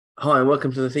Hi, and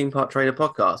welcome to the Theme Park Trader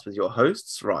podcast with your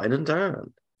hosts, Ryan and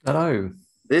Dan. Hello.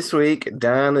 This week,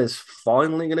 Dan is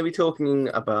finally going to be talking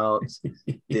about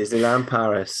Disneyland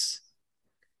Paris.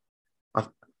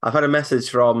 I've had a message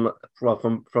from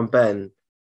Ben,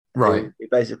 Right. who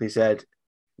basically said,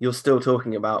 "You're still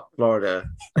talking about Florida."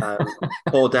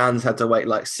 Poor Dan's had to wait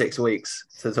like 6 weeks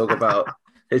to talk about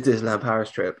his Disneyland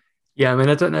Paris trip. Yeah, I mean,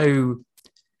 I don't know.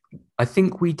 I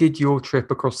think we did your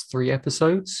trip across 3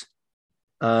 episodes,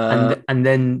 Uh, and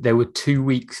then there were 2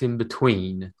 weeks in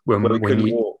between where we when couldn't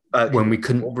you walk, when we walk,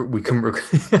 couldn't couldn't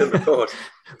record,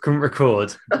 couldn't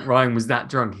record. Ryan was that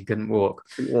drunk he couldn't walk.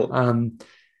 couldn't walk.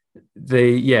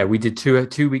 We did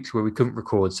 2 weeks where we couldn't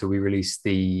record, so we released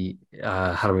the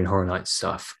Halloween Horror Nights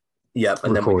stuff Yep,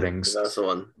 and recordings. Then we did the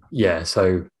one. Yeah,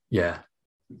 so yeah.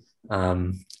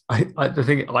 The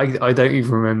thing I don't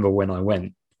even remember when I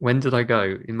went. When did I go?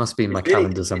 It must be in my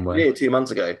calendar somewhere. Nearly 2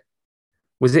 months ago.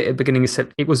 Was it at beginning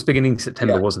of It was beginning of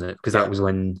September, Yeah. wasn't it? Because Yeah. that was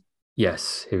when.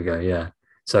 Yes, here we go. Yeah.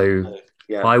 So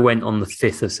Yeah. I went on the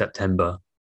 5th of September.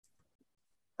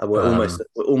 And we're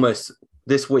almost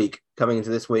this week, coming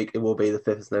into this week, it will be the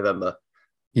 5th of November.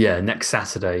 Yeah, next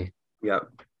Saturday. Yeah.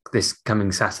 This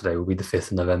coming Saturday will be the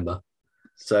 5th of November.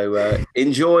 So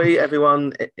enjoy,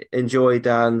 everyone. Enjoy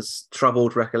Dan's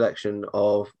troubled recollection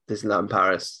of Disneyland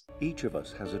Paris. Each of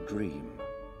us has a dream,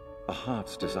 a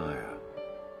heart's desire.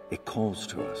 It calls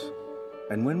to us.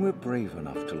 And when we're brave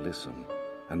enough to listen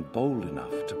and bold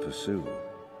enough to pursue,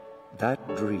 that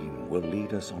dream will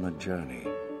lead us on a journey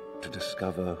to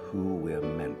discover who we're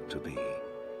meant to be.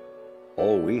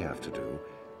 All we have to do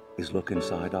is look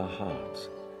inside our hearts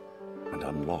and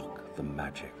unlock the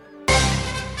magic.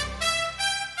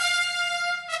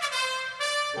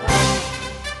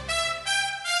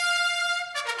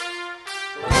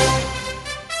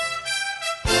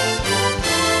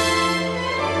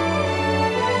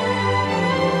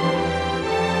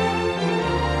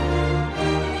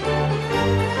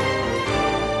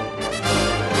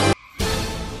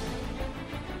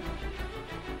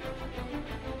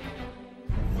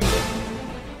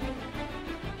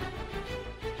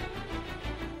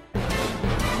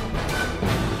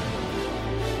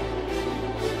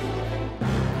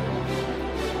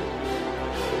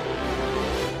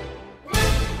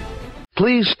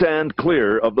 Please stand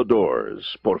clear of the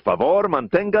doors. Por favor,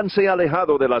 manténganse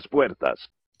alejado de las puertas.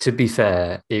 To be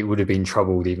fair, it would have been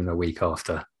troubled even a week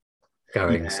after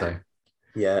going. Yeah. So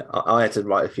yeah, I had to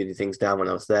write a few things down when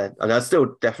I was there, and I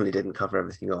still definitely didn't cover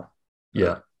everything off.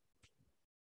 Yeah.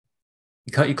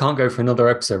 You can't go for another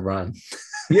episode, Ryan.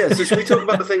 Yeah, so should we talk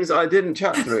about the things that I didn't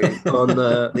chat through on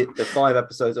the 5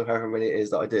 episodes of however many it is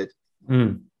that I did?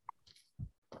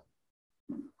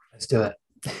 Let's do it.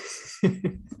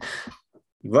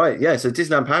 Right, yeah. So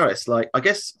Disneyland Paris, I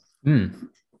guess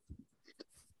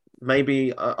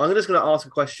maybe I'm just going to ask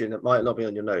a question that might not be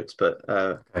on your notes, but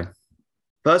okay.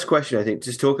 First question, I think,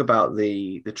 just talk about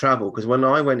the travel, because when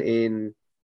I went in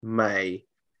May,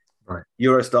 right,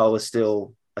 Eurostar was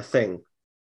still a thing.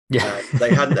 Yeah,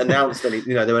 they hadn't announced any.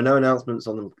 There were no announcements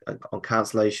on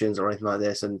cancellations or anything like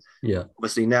this, and yeah,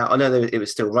 obviously now I know it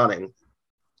was still running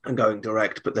and going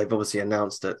direct, but they've obviously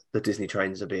announced that the Disney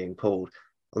trains are being pulled.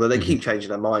 Although they keep changing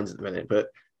their minds at the minute. But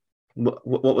what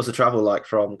was the travel like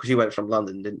because you went from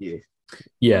London, didn't you?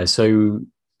 Yeah. So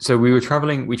we were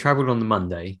traveling. We traveled on the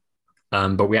Monday,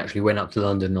 but we actually went up to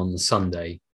London on the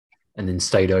Sunday, and then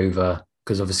stayed over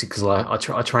because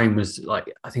our train was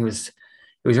I think it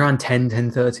was around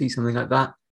 10:30, something like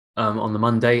that, on the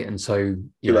Monday, and so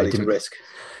Too early to risk.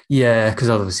 Yeah, because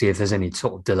obviously if there's any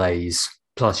sort of delays,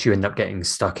 plus you end up getting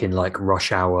stuck in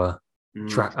rush hour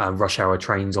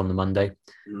trains on the Monday.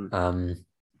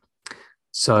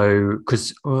 So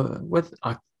because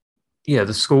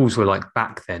the schools were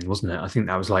back then, wasn't it? I think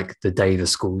that was the day the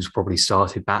schools probably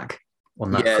started back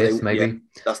on that 5th, maybe. Yeah,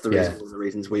 that's the reason. One of the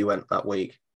reasons we went that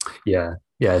week. Yeah.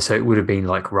 So it would have been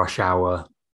rush hour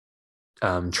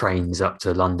trains up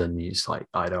to London. You're just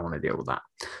I don't want to deal with that.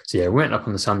 So yeah, we went up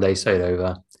on the Sunday, stayed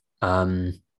over.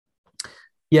 But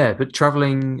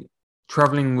traveling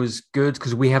was good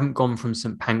because we haven't gone from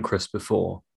St Pancras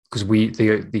before. Because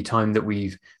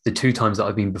the 2 times that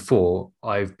I've been before,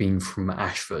 I've been from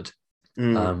Ashford,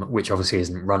 which obviously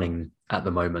isn't running at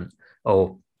the moment.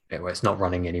 It's not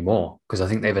running anymore because I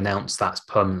think they've announced that's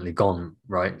permanently gone,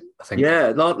 right? I think.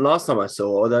 Yeah, last time I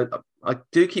saw, although I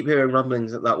do keep hearing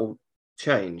rumblings that will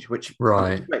change, which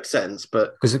makes sense.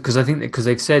 But because I think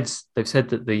they've said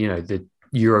that the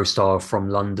Eurostar from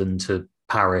London to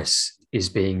Paris is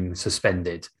being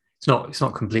suspended. It's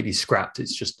not completely scrapped.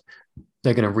 It's just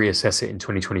they're going to reassess it in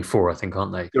 2024, I think,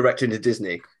 aren't they? Direct into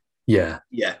Disney. Yeah.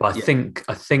 Yeah. But I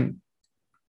think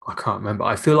I can't remember.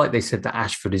 I feel like they said that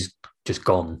Ashford is just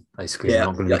gone. Basically, Yeah,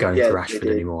 not going to be going yeah, through they Ashford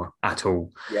did. anymore at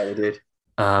all. Yeah, they did.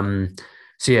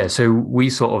 So yeah, so we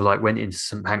sort of like went into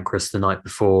St Pancras the night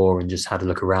before and just had a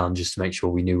look around just to make sure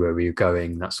we knew where we were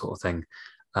going, that sort of thing.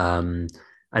 And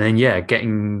then yeah,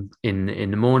 getting in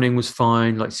the morning was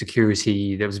fine. Like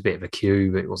security, there was a bit of a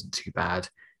queue, but it wasn't too bad.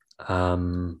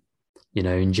 In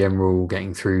general,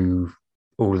 getting through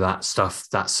all of that stuff,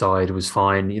 that side was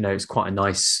fine. It's quite a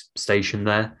nice station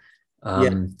there,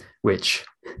 which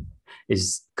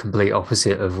is complete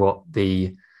opposite of what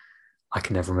I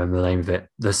can never remember the name of it.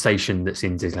 The station that's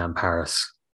in Disneyland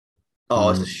Paris.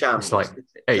 Oh, it's a shambles. It's like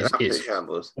it's an absolute it's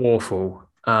shambles. awful.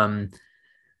 So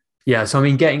I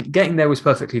mean, getting there was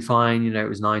perfectly fine. It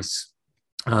was nice,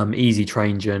 easy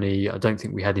train journey. I don't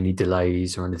think we had any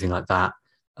delays or anything like that.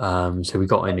 So we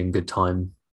got in good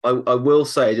time. I will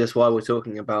say, just while we're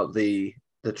talking about the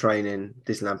train in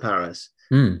Disneyland Paris,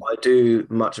 I do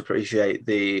much appreciate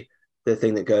the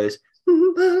thing that goes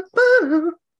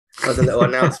as a little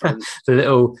announcement.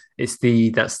 That's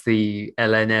the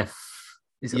LNF,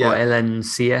 or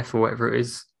LNCF or whatever it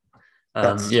is.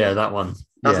 That one.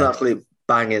 That's an absolute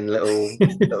banging little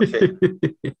shit. But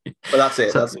that's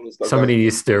it. Somebody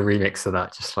needs to do a remix of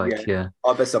that. Just like I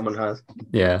bet someone has.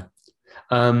 Yeah.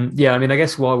 I mean, I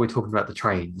guess while we're talking about the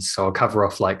trains, so I'll cover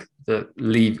off like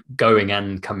the going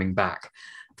and coming back.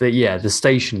 The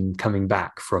station coming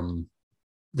back from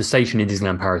the station in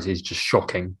Disneyland Paris is just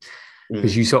shocking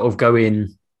because you sort of go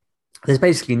in. There's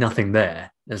basically nothing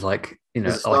there. There's like is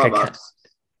there a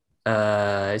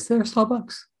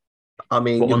Starbucks? I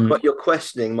mean, you're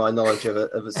questioning my knowledge of where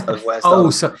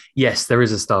Starbucks yes, there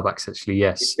is a Starbucks actually.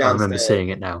 Yes, I remember seeing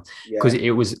it now because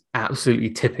it was absolutely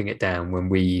tipping it down when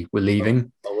we were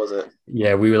leaving. Oh, was it?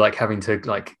 Yeah, we were like having to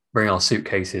like bring our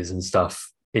suitcases and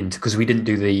stuff into because we didn't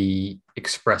do the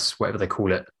express, whatever they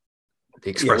call it,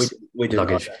 the express we didn't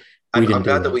luggage. I'm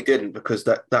glad that we didn't because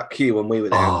that queue when we were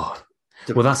there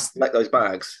that's make those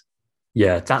bags.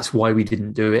 Yeah, that's why we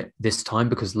didn't do it this time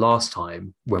because last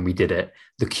time when we did it,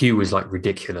 the queue was like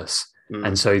ridiculous.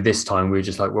 And so this time we were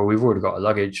just like, well, we've already got a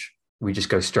luggage. We just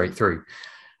go straight through.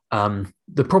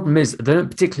 The problem is they don't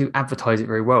particularly advertise it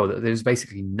very well, that there's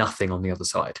basically nothing on the other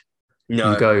side.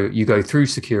 No. You go through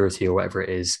security or whatever it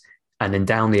is, and then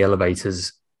down the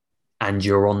elevators and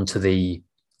you're onto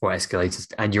escalators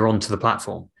and you're onto the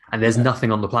platform and there's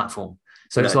nothing on the platform.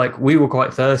 So it's like we were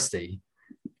quite thirsty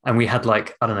and we had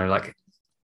like, I don't know, like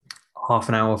half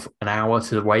an hour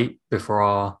to wait before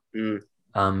our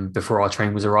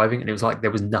train was arriving, and it was like there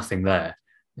was nothing there.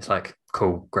 It's like,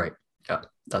 cool, great, yeah,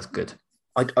 that's good.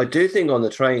 I do think on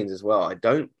the trains as well, I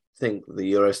don't think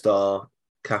the Eurostar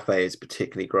cafe is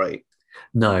particularly great.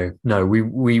 No,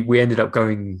 we ended up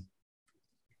going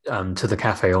to the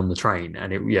cafe on the train,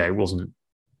 and it wasn't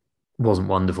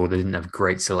wonderful. They didn't have a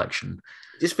great selection.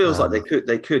 It just feels like they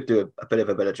could do a bit of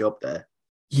a better job there.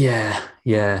 Yeah.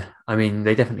 I mean,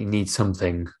 they definitely need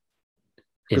something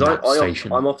in that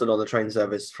station. I'm often on the train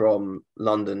service from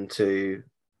London to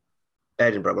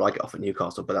Edinburgh, but I get off at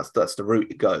Newcastle, but that's the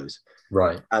route it goes.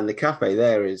 Right. And the cafe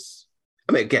there is,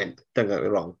 I mean, again, don't get me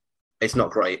wrong, it's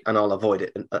not great, and I'll avoid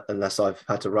it unless I've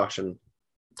had to rush and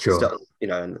still,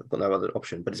 and got no other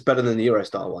option. But it's better than the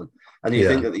Eurostar one. And you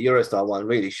think that the Eurostar one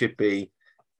really should be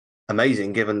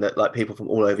amazing, given that like people from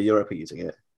all over Europe are using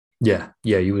it. Yeah,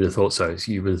 you would have thought so.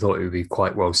 You would have thought it would be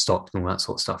quite well stocked and all that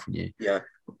sort of stuff, wouldn't you? Yeah,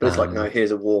 but it's like, no,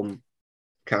 here's a warm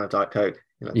can of Diet Coke.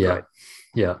 Yeah.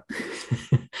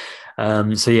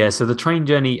 So the train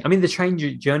journey, I mean, the train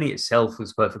journey itself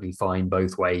was perfectly fine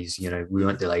both ways. We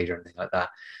weren't delayed or anything like that.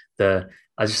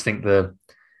 I just think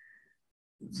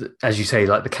as you say,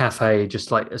 like the cafe,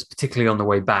 just like as particularly on the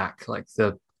way back, like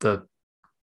the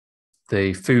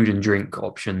food and drink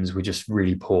options were just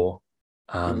really poor.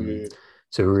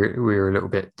 So we were a little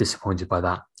bit disappointed by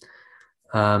that.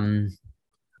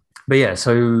 But yeah,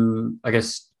 so I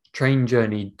guess train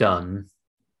journey done.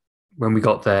 When we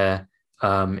got there,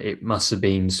 it must have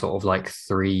been sort of like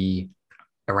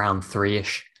around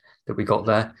 3-ish that we got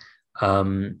there.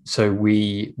 So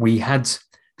we had,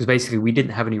 because basically we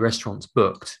didn't have any restaurants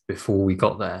booked before we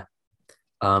got there.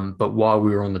 But while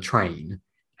we were on the train,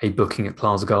 a booking at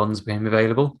Plaza Gardens became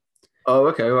available. Oh,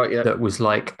 okay, right, yeah. That was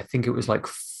like, I think it was like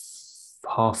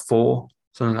 4:30,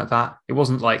 something like that. It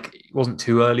wasn't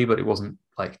too early, but it wasn't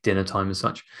like dinner time as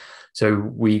such. So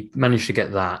we managed to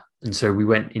get that. And so we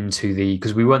went into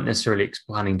because we weren't necessarily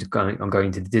planning on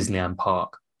going to the Disneyland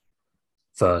park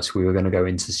first. We were going to go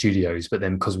into the studios, but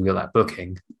then because we got that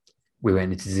booking, we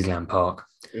went into Disneyland Park.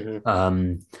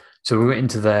 So we went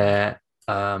into there.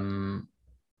 I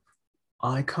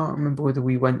can't remember whether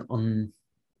we went on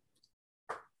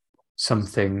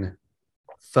something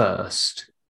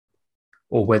first,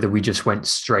 or whether we just went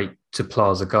straight to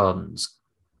Plaza Gardens.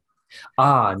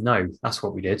 No, that's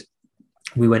what we did.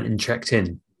 We went and checked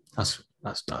in. That's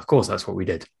of course that's what we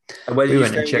did. And where did We you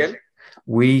went and stay checked. again?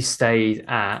 We stayed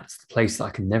at the place that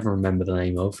I can never remember the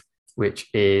name of, which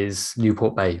is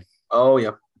Newport Bay. Oh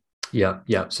yeah.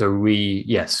 Yeah. So we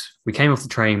came off the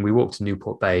train. We walked to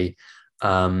Newport Bay.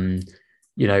 But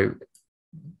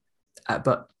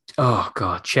oh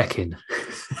god, check-in.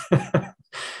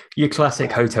 Your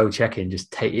classic hotel check-in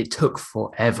it took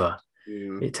forever.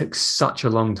 It took such a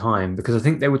long time because I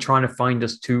think they were trying to find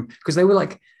us because they were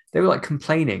like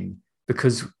complaining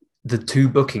because the two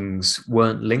bookings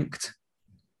weren't linked.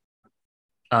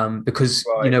 Because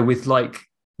Right. with like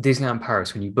Disneyland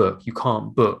Paris, when you book, you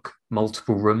can't book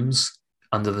multiple rooms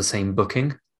under the same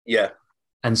booking. Yeah.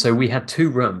 And so we had two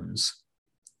rooms.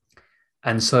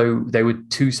 And so they were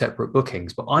two separate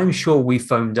bookings. But I'm sure we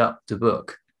phoned up to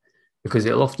book because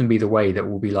it'll often be the way that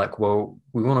we'll be like, well,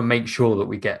 we want to make sure that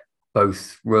we get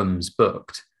both rooms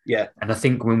booked. Yeah. And I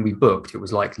think when we booked, it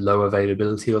was like low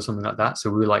availability or something like that. So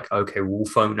we were like, okay, we'll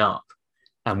phone up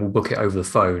and we'll book it over the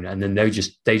phone. And then they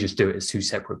just do it as two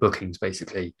separate bookings,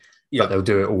 basically. Yeah. But they'll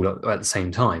do it all at the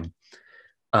same time.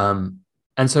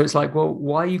 And so it's like, well,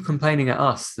 why are you complaining at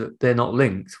us that they're not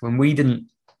linked when we didn't?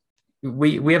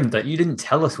 We haven't done. You didn't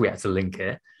tell us we had to link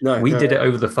it. No, we did it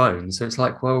over the phone. So it's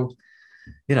like, well,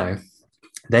 their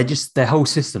whole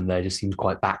system there just seems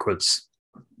quite backwards.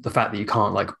 The fact that you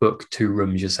can't like book two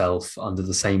rooms yourself under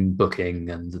the same booking,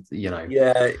 and Yeah,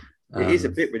 it is a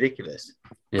bit ridiculous.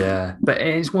 Yeah, but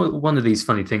it's one of these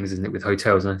funny things, isn't it, with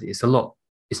hotels? And it's a lot.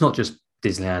 It's not just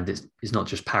Disneyland. It's not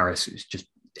just Paris. It's just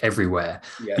everywhere.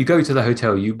 Yeah. You go to the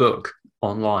hotel, you book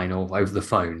online or over the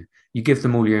phone. You give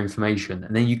them all your information,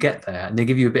 and then you get there, and they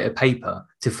give you a bit of paper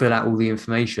to fill out all the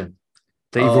information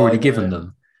that you've already given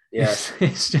them. Yeah,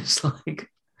 It's just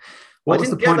like, I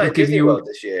didn't get that at Disney World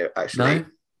this year. Actually, No?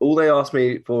 All they asked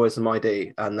me for was some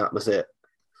ID, and that was it.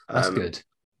 That's good.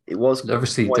 It was They're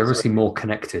obviously more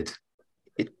connected.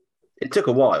 It took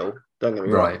a while. Don't get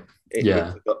me wrong. Right.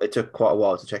 It took quite a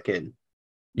while to check in.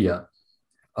 Yeah.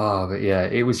 Oh, but yeah,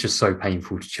 it was just so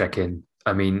painful to check in.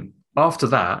 I mean, after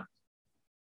that,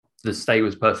 the stay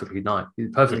was perfectly fine.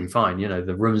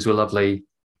 The rooms were lovely.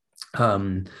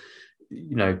 Can't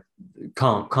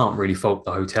really fault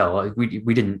the hotel.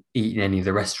 We didn't eat in any of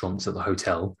the restaurants at the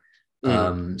hotel,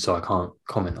 so I can't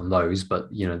comment on those.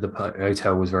 But the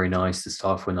hotel was very nice. The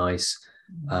staff were nice.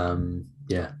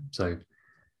 So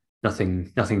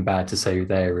nothing bad to say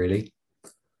there really.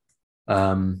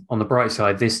 On the bright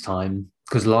side, this time,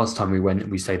 because last time we went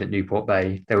and we stayed at Newport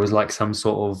Bay, there was like some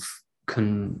sort of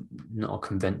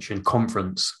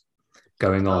conference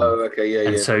going on. Oh, okay, yeah,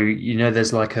 and yeah. so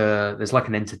there's like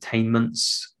an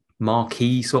entertainments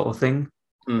marquee sort of thing.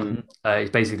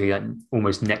 It's basically like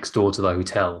almost next door to the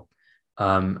hotel,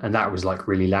 and that was like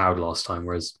really loud last time,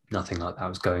 whereas nothing like that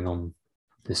was going on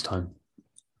this time,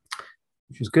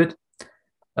 which was good.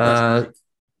 So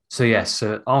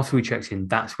after we checked in,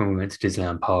 that's when we went to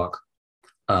Disneyland Park.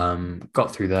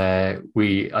 Got through there.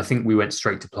 I think we went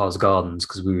straight to Plaza Gardens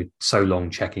because we were so long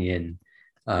checking in.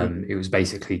 It was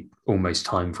basically almost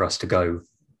time for us to go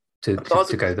to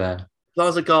go there.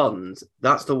 Plaza Gardens,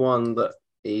 that's the one that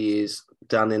is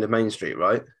down the end of Main Street,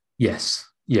 right? Yes.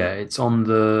 Yeah, it's on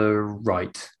the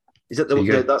right. Is that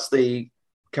that's the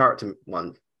character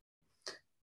one?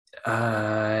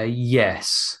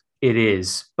 Yes. It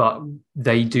is, but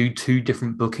they do two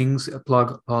different bookings at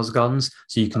Plaza Gardens.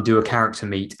 So you can do a character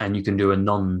meet and you can do a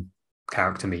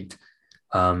non-character meet.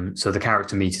 So the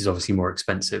character meet is obviously more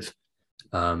expensive.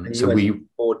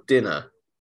 For dinner.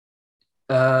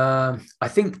 I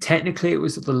think technically it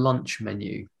was at the lunch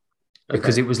menu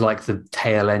because it was like the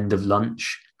tail end of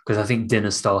lunch. Because I think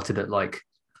dinner started at like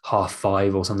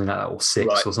 5:30 or something like that, or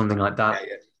 6 or something like that.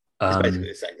 Yeah. It's basically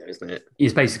the same, though, isn't it?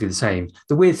 It's basically the same.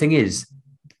 The weird thing is,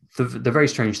 the very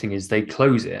strange thing is they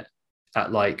close it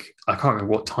at like, I can't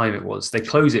remember what time it was. They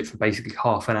close it for basically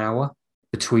half an hour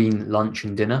between lunch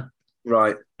and dinner.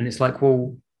 Right. And it's like,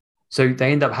 well, so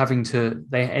they end up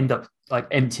like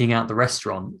emptying out the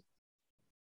restaurant.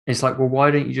 It's like, well,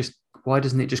 why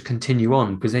doesn't it just continue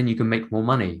on? Because then you can make more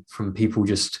money from people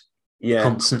just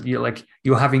constantly, like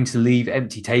you're having to leave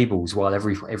empty tables while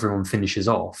everyone finishes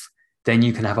off. Then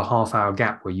you can have a half-hour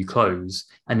gap where you close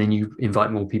and then you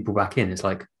invite more people back in. It's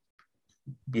like,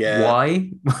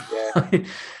 why? Yeah.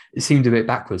 It seemed a bit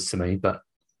backwards to me, but.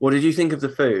 What did you think of the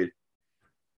food?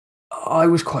 I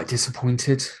was quite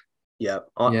disappointed. Yeah.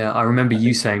 I remember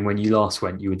you saying when you last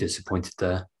went, you were disappointed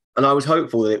there. And I was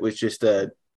hopeful that it was just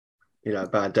a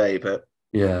bad day, but.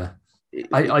 Yeah.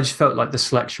 I just felt like the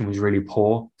selection was really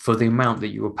poor for the amount that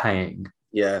you were paying.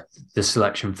 Yeah. The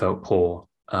selection felt poor.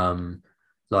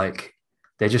 Like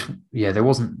there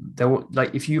was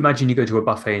like, if you imagine you go to a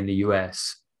buffet in the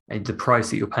US and the price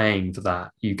that you're paying for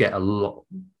that, you get a lot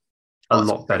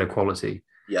better quality.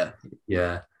 Yeah.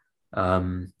 Yeah.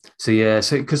 So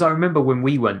because I remember when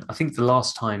we went, I think the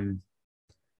last time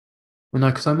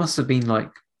because I must have been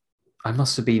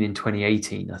in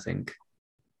 2018, I think.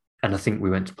 And I think we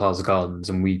went to Plaza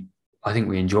Gardens and I think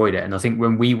we enjoyed it. And I think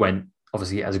when we went,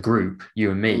 obviously as a group,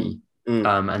 you and me,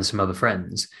 and some other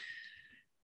friends,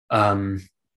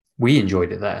 we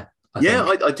enjoyed it there.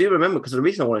 I do remember, because the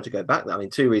reason I wanted to go back there, I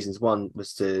mean, two reasons. One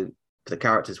was for the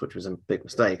characters, which was a big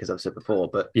mistake, as I've said before.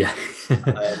 But yeah,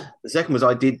 the second was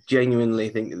I did genuinely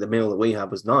think that the meal that we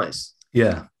had was nice.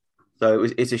 Yeah. So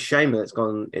it's a shame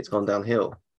that it's gone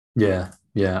downhill. Yeah.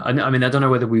 Yeah. I mean, I don't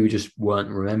know whether we just weren't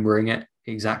remembering it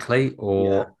exactly,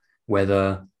 or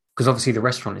whether, because obviously the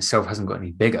restaurant itself hasn't got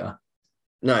any bigger.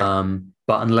 No.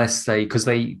 But unless they've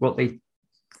got like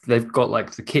they've got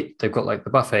like the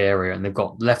buffet area, and they've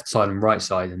got left side and right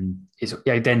side, and it's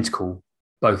identical,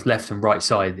 both left and right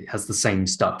side. It has the same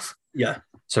stuff. Yeah.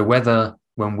 So whether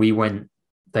when we went,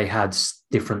 they had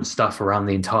different stuff around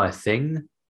the entire thing,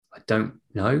 I don't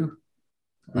know.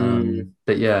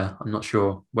 But yeah, I'm not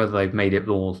sure whether they've made it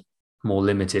more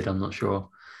limited. I'm not sure.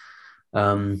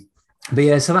 But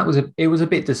yeah, so it was a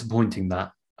bit disappointing,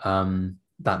 that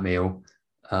meal,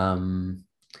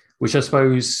 which I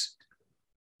suppose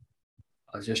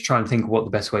I was just trying to think what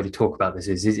the best way to talk about this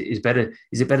is. Is it better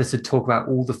to talk about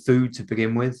all the food to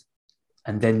begin with,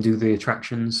 and then do the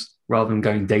attractions, rather than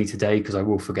going day to day? Because I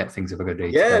will forget things if I go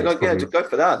day to day. Go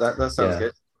for that. That sounds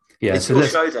good. Yeah, it's your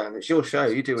show, Dan. It's your show.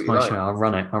 You do what you like. Show. I'll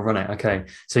run it. Okay.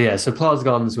 So Plaza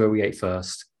Gardens, where we ate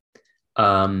first.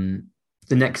 The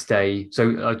next day,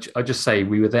 so I just say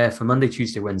we were there for Monday,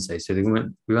 Tuesday, Wednesday. So we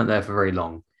weren't there for very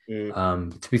long.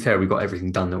 To be fair, we got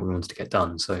everything done that we wanted to get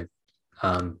done. So,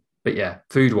 but yeah,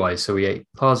 food wise, so we ate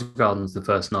Plaza Gardens the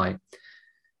first night.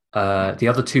 The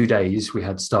other 2 days we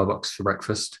had Starbucks for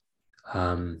breakfast.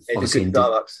 Obviously,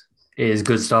 Starbucks. It is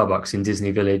good Starbucks in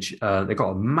Disney Village. They've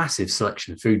got a massive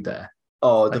selection of food there.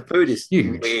 Oh, the food is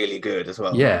huge. Really good as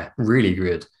well. Yeah, really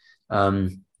good. I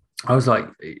was like,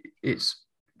 it's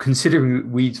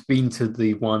considering we'd been to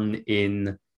the one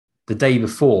in the day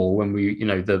before, when we,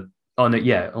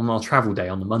 on our travel day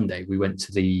on the Monday, we went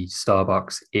to the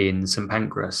Starbucks in St.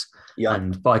 Pancras. Yeah.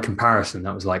 And by comparison,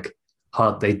 that was like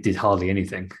they did hardly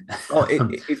anything. Oh,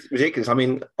 it's ridiculous. I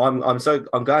mean, I'm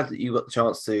glad that you got the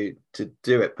chance to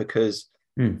do it, because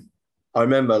I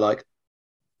remember like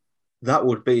that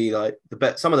would be like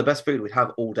some of the best food we'd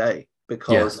have all day,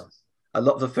 because a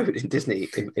lot of the food in Disney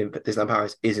in Disneyland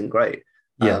Paris isn't great.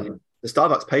 Yeah. The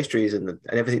Starbucks pastries and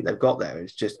everything they've got there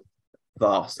is just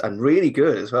vast and really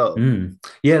good as well.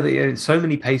 Yeah, they had so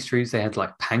many pastries. They had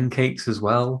like pancakes as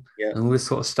well, and all this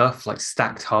sort of stuff, like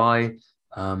stacked high.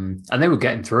 And they were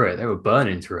getting through it. They were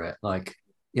burning through it. Like,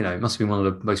 it must have been one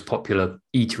of the most popular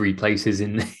eatery places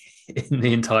in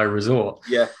the entire resort.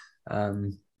 Yeah.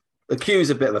 The queue's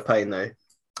a bit of a pain, though.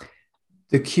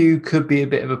 The queue could be a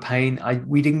bit of a pain.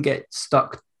 We didn't get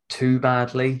stuck too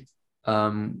badly.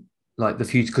 Like the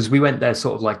few, because we went there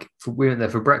we went there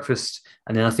for breakfast,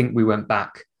 and then I think we went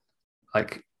back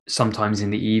like sometimes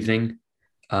in the evening.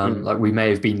 Like we may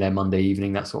have been there Monday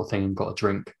evening, that sort of thing, and got a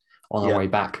drink on our way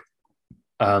back.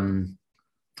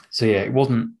 So yeah, it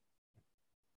wasn't.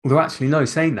 Although actually, no,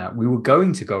 saying that, we were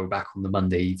going to go back on the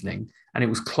Monday evening, and it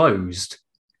was closed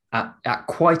at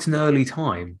quite an early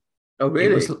time. Oh,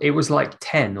 really? It was like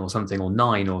 10 or something, or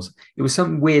 9, or it was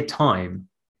some weird time.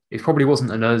 It probably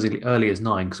wasn't as early as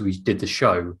 9, because we did the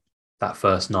show that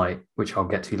first night, which I'll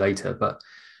get to later. But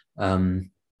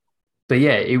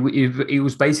yeah, it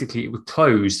was basically, it was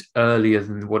closed earlier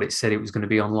than what it said it was going to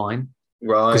be online.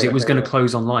 Right. Because it was going to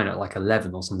close online at like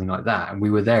 11 or something like that. And we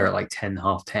were there at like 10,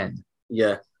 half 10.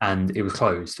 Yeah. And it was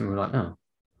closed. And we were like, oh,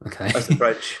 okay. That's the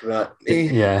French. Right.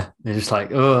 Yeah. They're just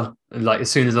like, oh, like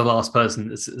as soon as the last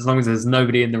person, as long as there's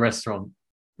nobody in the restaurant,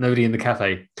 nobody in the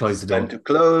cafe, close the door. Time to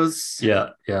close. Yeah.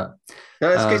 Yeah. No,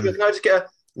 excuse me, can I just get a...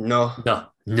 No.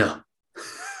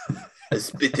 I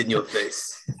spit in your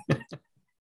face.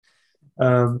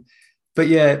 But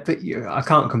yeah, I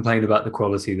can't complain about the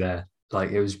quality there.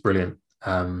 Like, it was brilliant.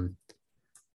 So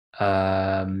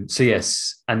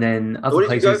yes, and then other what did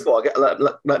places. you go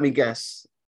for? Let me guess.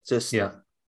 Just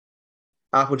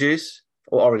apple juice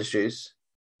or orange juice?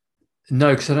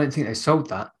 No, because I don't think they sold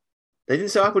that. They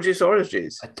didn't sell apple juice or orange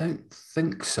juice. I don't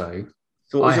think so.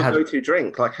 So what was your go-to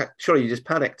drink? Like, surely you just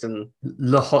panicked and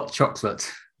the hot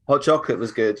chocolate. Hot chocolate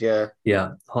was good, yeah.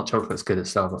 Yeah, hot chocolate's good at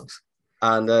Starbucks.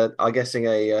 and I'm guessing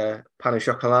a pain au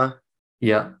chocolat.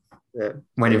 Yeah. Yeah.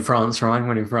 When in France, Ryan.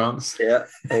 When in France. Yeah,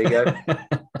 there you go.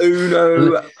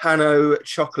 Uno pano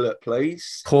chocolate,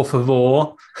 please. Por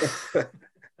favor.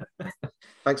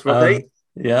 Thanks, Rodney.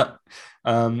 Yeah.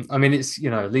 I mean, it's, you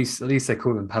know, at least they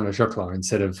call them pain au chocolat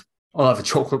instead of, I'll have a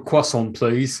chocolate croissant,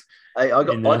 please. I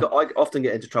often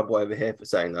get into trouble over here for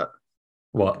saying that.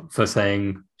 What, for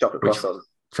saying chocolate croissant?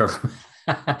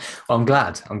 Well, I'm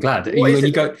glad.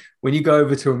 When you go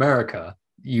over to America,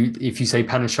 if you say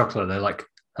pain au chocolat, they're like,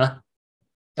 huh?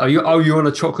 Are you on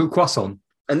a chocolate croissant?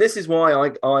 And this is why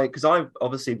because I've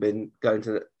obviously been going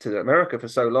to America for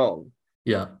so long.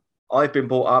 Yeah. I've been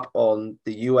brought up on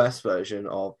the US version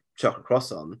of chocolate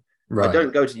croissant. Right. I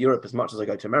don't go to Europe as much as I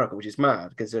go to America, which is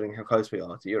mad considering how close we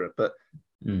are to Europe. But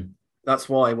that's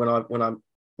why when I'm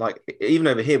like, even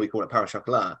over here, we call it pain au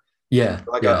chocolat. Yeah.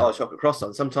 I go, chocolate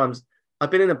croissant. Sometimes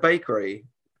I've been in a bakery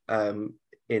in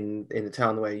the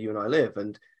town where you and I live,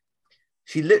 and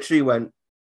she literally went,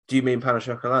 "Do you mean pain au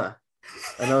chocolat?"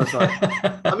 And I was like,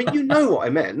 "I mean, you know what I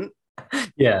meant."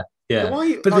 Yeah. Yeah,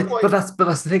 but that's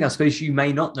the thing. I suppose you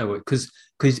may not know it because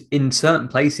in certain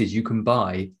places you can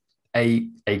buy a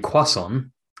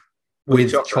croissant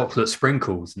with chocolate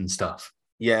sprinkles and stuff.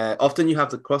 Yeah, often you have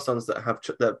the croissants that have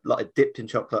that like dipped in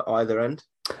chocolate either end.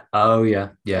 Oh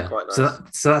yeah. Quite nice.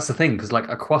 So that's the thing, because like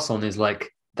a croissant is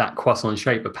like that croissant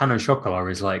shape, but pain au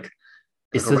chocolat is like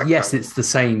it's the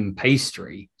same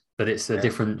pastry, but it's a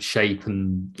different shape,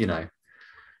 and you know,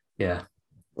 yeah.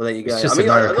 Well, there you go. It's just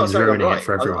Americans ruining it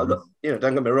for everyone. Don't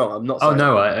get me wrong. I'm not. Oh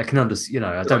no, I can understand. You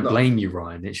know, I don't blame you,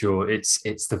 Ryan. It's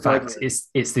the fact.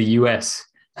 It's the US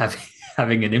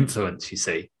having an influence. You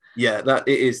see. Yeah, that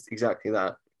it is exactly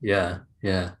that. Yeah.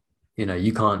 You know,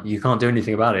 you can't do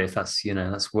anything about it if that's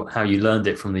how you learned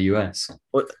it from the US.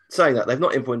 Well, saying that, they've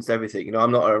not influenced everything. You know,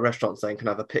 I'm not at a restaurant saying, "Can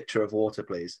I have a pitcher of water,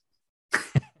 please?"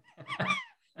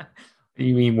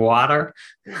 You mean water?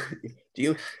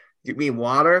 Do you mean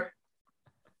water?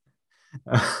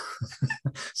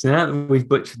 So now that we've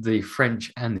butchered the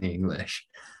French and the English,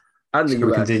 and the US.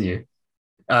 We'll continue.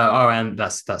 And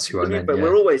that's who I meant. But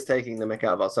we're always taking the mick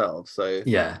out of ourselves. So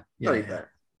yeah.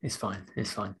 It's fine.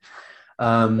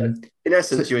 In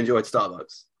essence, you enjoyed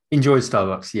Starbucks. Enjoyed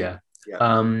Starbucks, yeah.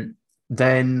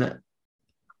 Then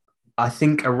I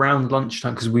think around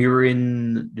lunchtime, because we were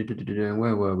in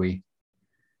where were we?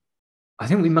 I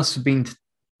think we must have been.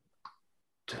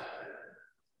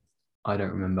 I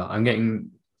don't remember.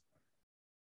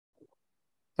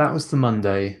 That was the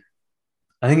Monday.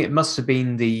 I think it must have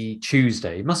been the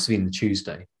Tuesday.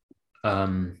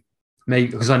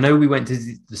 Maybe because I know we went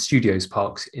to the Studios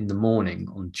Parks in the morning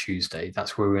on Tuesday.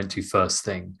 That's where we went to first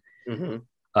thing.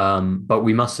 Mm-hmm. But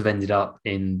we must have ended up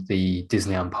in the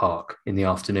Disneyland Park in the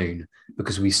afternoon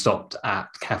because we stopped at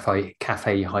Cafe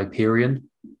Hyperion.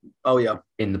 Oh yeah,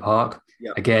 in the park.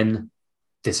 Yeah. Again,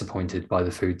 disappointed by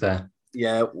the food there.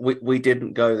 Yeah, we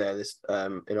didn't go there this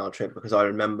in our trip because I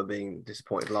remember being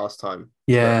disappointed last time.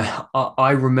 Yeah,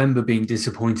 I remember being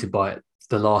disappointed by it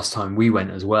the last time we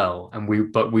went as well, and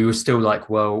we were still like,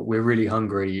 well, we're really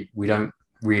hungry. We don't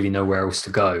really know where else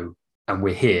to go, and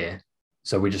we're here,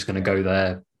 so we're just going to go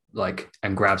there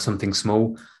and grab something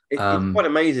small. It's quite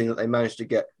amazing that they managed to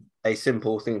get a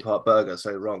simple theme park burger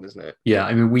so wrong, isn't it? Yeah,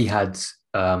 I mean, we had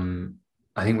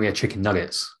I think we had chicken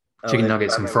nuggets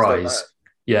and fries. So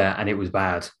yeah, and it was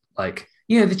bad.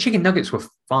 The chicken nuggets were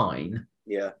fine.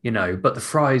 Yeah. But the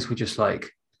fries were just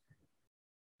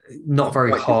not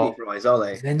very hot. Disney fries, are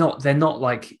they? They're not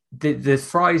like the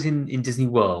fries in Disney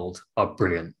World are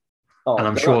brilliant. Oh, and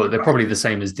I'm sure they're probably the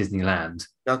same as Disneyland.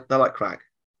 They're like crack.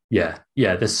 Yeah,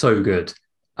 they're so good.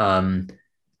 And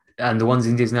the ones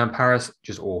in Disneyland Paris,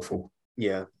 just awful.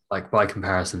 Yeah. By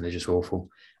comparison, they're just awful.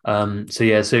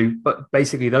 But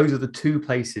basically those are the two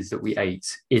places that we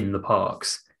ate in the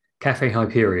parks, Cafe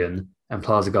Hyperion and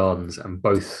Plaza Gardens, and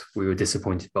both we were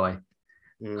disappointed by.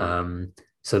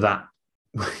 So that,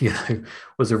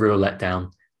 was a real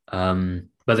letdown.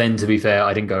 But then to be fair,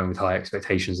 I didn't go in with high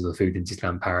expectations of the food in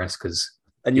Disneyland Paris because...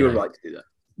 And you were right to do that.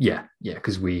 Yeah,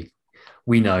 because we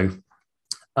know.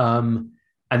 And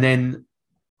then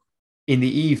in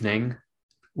the evening,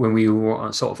 when we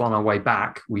were sort of on our way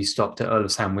back, we stopped at Earl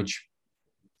of Sandwich,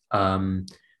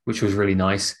 which was really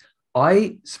nice.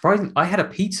 I had a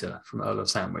pizza from Earl of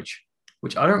Sandwich,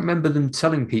 which I don't remember them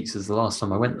selling pizzas the last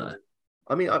time I went there.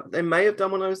 I mean, they may have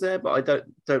done when I was there, but I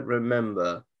don't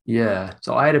remember. Yeah,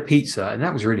 so I had a pizza, and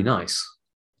that was really nice.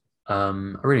 I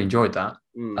really enjoyed that,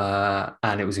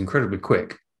 and it was incredibly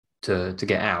quick to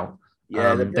get out.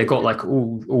 Yeah, they got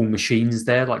all machines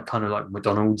there, kind of like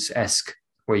McDonald's-esque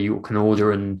where you can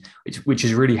order, and which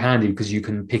is really handy because you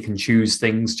can pick and choose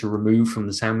things to remove from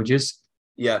the sandwiches.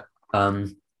 Yeah.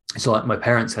 So like my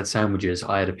parents had sandwiches,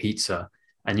 I had a pizza,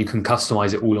 and you can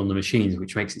customize it all on the machines,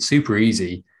 which makes it super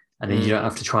easy. And then you don't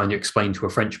have to try and explain to a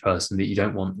French person that you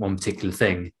don't want one particular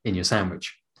thing in your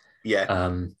sandwich.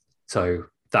 Yeah. So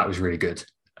that was really good.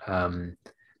 But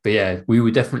yeah, we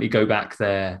would definitely go back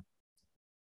there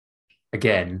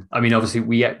again. I mean, obviously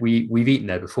we've eaten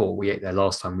there before. We ate there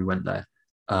last time we went there.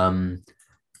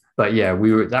 But yeah,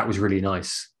 that was really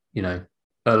nice. You know,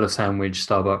 Earl of Sandwich,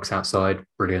 Starbucks outside,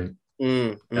 brilliant.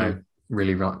 You know,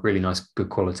 really, really nice, good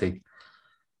quality.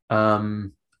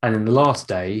 And then the last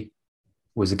day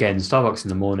was again Starbucks in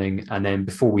the morning, and then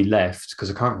before we left, because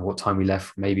I can't remember what time we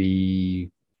left, maybe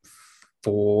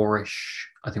 4-ish.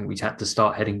 I think we had to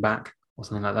start heading back or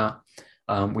something like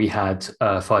that. We had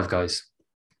Five Guys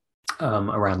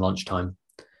around lunchtime.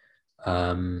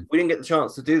 We didn't get the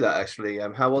chance to do that actually.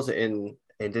 How was it in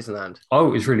Disneyland? Oh,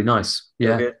 it was really nice.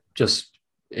 Yeah, Okay. just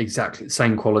exactly the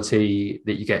same quality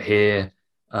that you get here.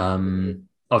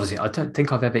 Obviously, I don't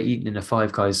think I've ever eaten in a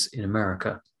Five Guys in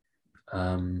America.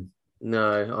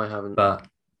 No, I haven't. But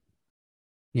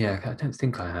yeah, I don't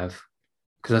think I have,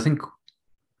 because I think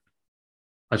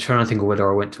I'm trying to think of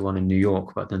whether I went to one in New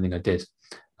York, but I don't think I did.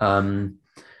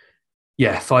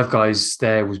 Yeah, Five Guys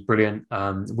there was brilliant.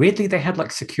 Weirdly, they had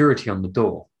like security on the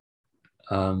door.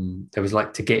 There was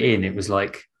like to get in. It was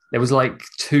like there was like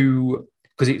two,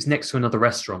 because it's next to another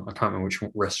restaurant. I can't remember which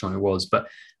restaurant it was, but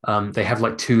they have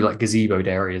like two like gazeboed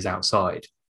areas outside.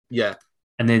 Yeah,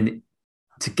 and then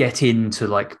to get into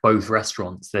like both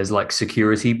restaurants, there's like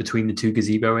security between the two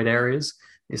gazeboed areas.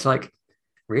 It's like,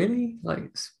 really? Like,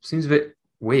 it seems a bit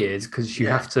weird because you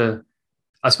have to,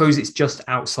 I suppose it's just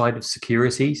outside of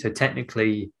security. So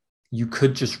technically you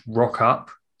could just rock up,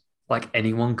 like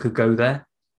anyone could go there.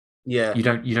 Yeah. You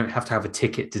don't have to have a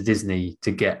ticket to Disney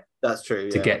to get That's true.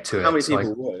 to get to it. How many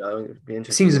people would? I think it'd be It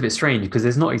interesting. seems a bit strange because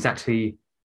there's not exactly,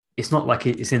 it's not like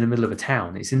it's in the middle of a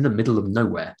town. It's in the middle of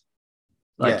nowhere.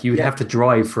 Like you would have to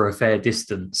drive for a fair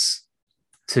distance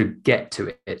to get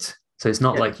to it. So it's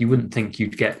not like you wouldn't think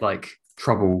you'd get like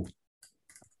trouble.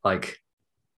 Like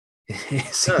it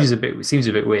seems a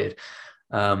bit weird.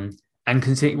 And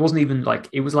it wasn't even like,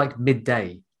 it was like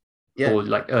midday or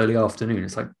like early afternoon.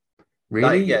 It's like,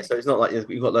 really? So it's not like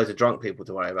you've got loads of drunk people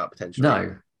to worry about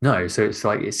potentially. No. So it's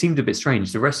like, it seemed a bit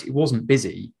strange. The rest, it wasn't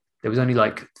busy. There was only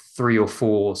like 3 or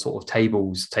 4 sort of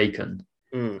tables taken.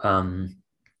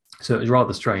 So it was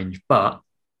rather strange, but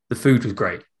the food was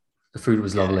great. The food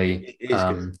was lovely.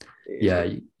 Yeah,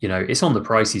 you know, it's on the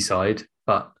pricey side,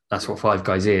 but that's what Five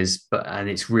Guys is. And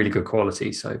it's really good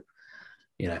quality. So,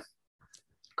 you know,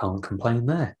 can't complain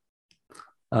there.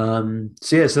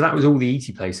 So that was all the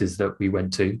eaty places that we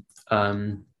went to.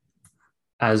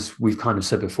 As we've kind of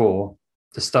said before,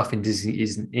 the stuff in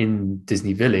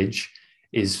Disney Village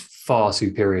is far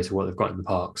superior to what they've got in the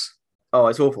parks. Oh,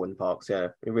 it's awful in the parks. Yeah,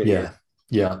 it really is.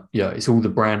 Yeah. It's all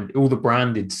the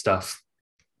branded stuff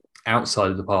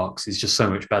outside of the parks is just so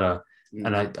much better.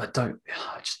 And I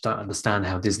just don't understand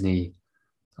how Disney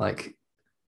like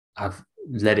have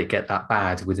let it get that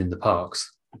bad within the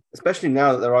parks. Especially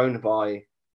now that they're owned by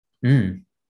the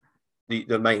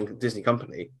main Disney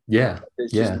company. Yeah.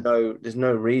 There's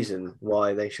no reason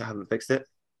why they haven't fixed it.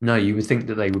 No, you would think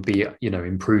that they would be, you know,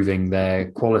 improving their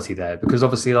quality there, because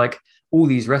obviously like all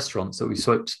these restaurants that we've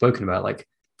spoken about, like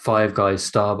Five Guys,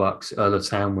 Starbucks, Earl of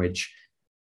Sandwich,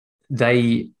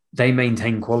 they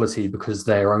maintain quality because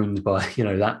they're owned by, you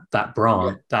know, that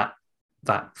brand, that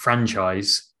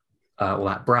franchise or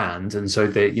that brand, and so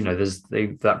they, you know,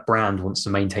 that brand wants to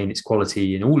maintain its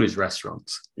quality in all its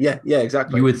restaurants. Yeah,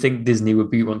 exactly. You would think Disney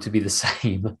would want to be the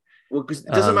same. Well, because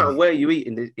it doesn't matter where you eat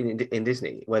in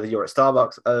Disney, whether you're at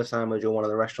Starbucks, Earl of Sandwich, or one of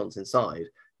the restaurants inside.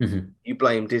 You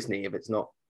blame Disney if it's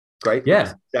not great. Yeah,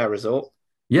 it's their resort.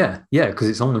 Yeah, because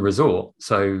it's on the resort.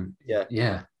 So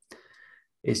yeah,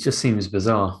 it just seems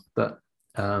bizarre. But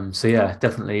so yeah,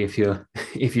 definitely if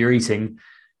you're eating,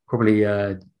 probably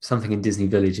something in Disney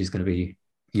Village is going to be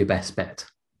your best bet.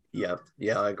 Yeah,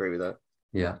 I agree with that.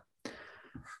 Yeah.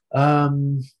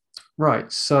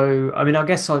 Right. So I mean, I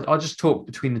guess I'll just talk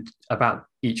about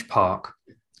each park.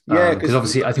 Yeah, because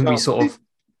obviously I think we sort of.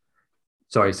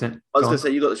 Sorry, I was going to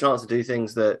say you got the chance to do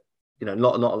things that, you know,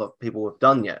 not a lot of people have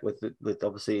done yet with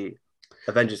obviously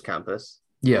Avengers Campus.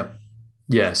 Yeah.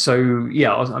 So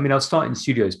yeah, I was starting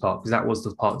Studios Park because that was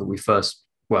the park that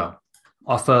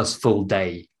our first full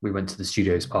day we went to the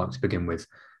Studios Park to begin with.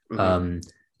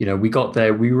 You know, we got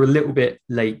there, we were a little bit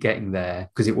late getting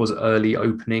there because it was early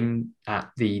opening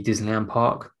at the Disneyland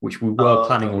park, which we were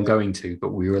planning on going to, but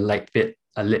we were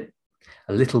a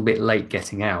a little bit late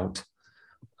getting out.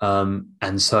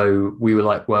 And so we were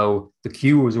like, well, the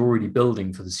queue was already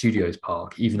building for the Studios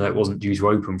Park, even though it wasn't due to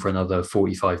open for another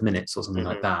 45 minutes or something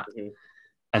like that.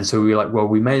 And so we were like, well,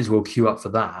 we may as well queue up for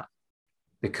that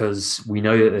because we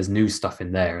know that there's new stuff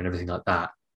in there and everything like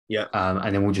that. Yeah.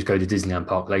 And then we'll just go to Disneyland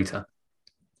Park later.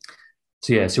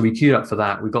 So yeah, so we queued up for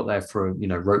that. We got there for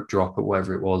a rope drop at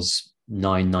whatever it was,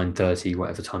 9:30,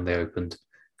 whatever time they opened.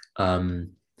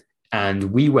 And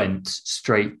we went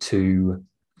straight to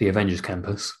the Avengers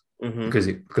Campus because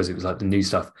it was like the new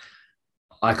stuff.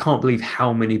 I can't believe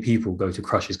how many people go to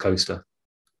Crush's Coaster.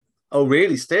 Oh,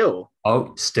 really? Still?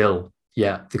 Oh, still.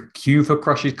 Yeah. The queue for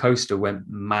Crush's Coaster went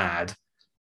mad.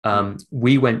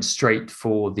 We went straight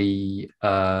for the,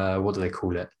 what do they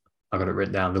call it? I got it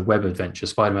written down, the Web Adventure,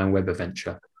 Spider-Man Web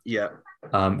Adventure. Yeah.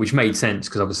 Which made sense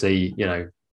because obviously,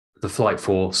 the Flight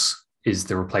Force is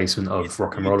the replacement of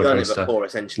Rock and Roller Coaster. Done it before,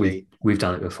 essentially. We've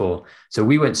done it before. So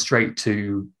we went straight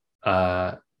to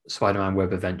Spider-Man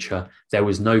Web Adventure. There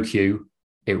was no queue.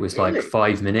 It was like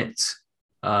 5 minutes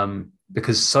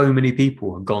because so many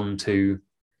people had gone to,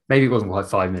 maybe it wasn't quite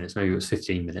 5 minutes, maybe it was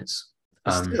 15 minutes.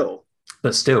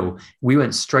 But still, we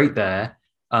went straight there.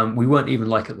 We weren't even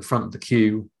like at the front of the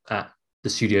queue at the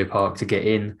Studio Park to get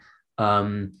in.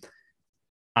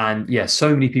 And yeah,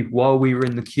 so many people, while we were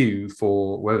in the queue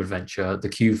for Web Adventure, the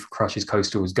queue for Crush's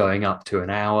Coaster was going up to an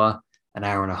hour and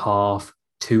a half,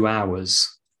 2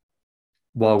 hours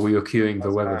while we were queuing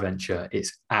for Web Adventure.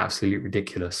 It's absolutely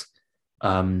ridiculous.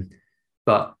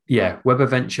 But yeah, Web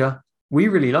Adventure, we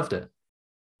really loved it.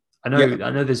 I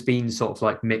know there's been sort of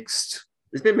like mixed.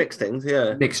 There's been mixed things,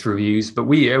 yeah. Mixed reviews, but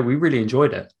we really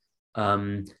enjoyed it.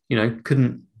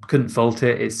 Couldn't fault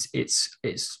it.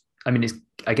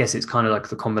 I guess it's kind of like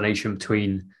the combination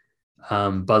between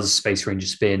Buzz Space Ranger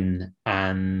Spin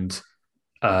and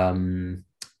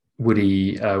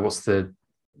Woody, what's the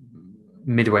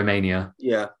Midway Mania?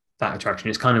 Yeah. That attraction.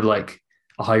 It's kind of like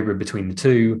a hybrid between the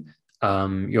two.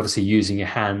 You're obviously using your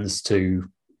hands to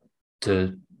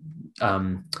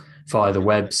fire the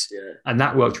webs, and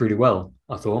that worked really well,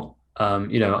 I thought. I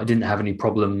didn't have any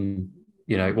problem.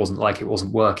 It wasn't like it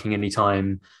wasn't working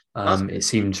anytime. It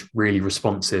seemed really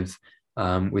responsive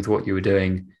with what you were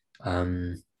doing.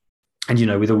 And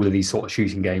with all of these sort of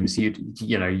shooting games, you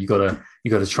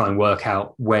gotta try and work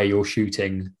out where you're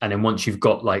shooting, and then once you've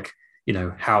got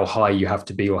how high you have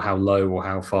to be, or how low, or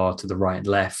how far to the right and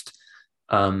left,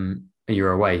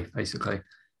 you're away basically.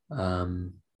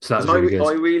 So that's really good.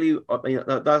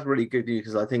 That's really good news,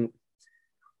 because I think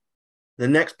the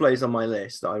next place on my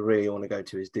list that I really want to go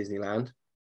to is Disneyland.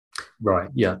 Right.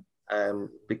 Yeah.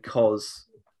 Because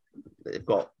they've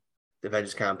got the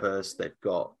Avengers Campus, they've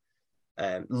got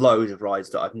loads of rides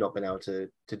that I've not been able to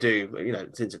do,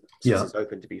 since it's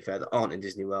open, to be fair, that aren't in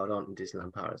Disney World, aren't in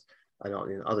Disneyland Paris, and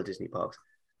aren't in other Disney parks.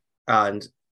 And,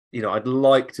 I'd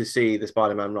like to see the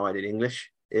Spider-Man ride in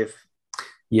English, if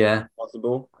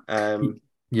possible.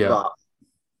 But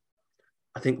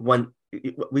I think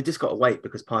we just got to wait,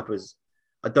 because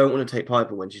I don't want to take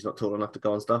Piper when she's not tall enough to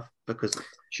go on stuff, because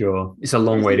it's a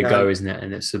long way to go, isn't it?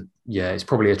 And it's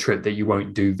probably a trip that you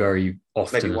won't do very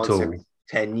often, maybe once at all. Every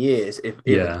 10 years, if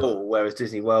at all, whereas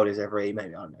Disney World is every,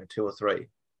 maybe, I don't know, 2 or 3.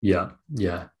 No,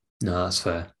 that's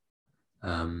fair.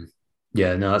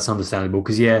 That's understandable,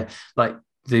 because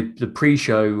the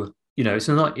pre-show,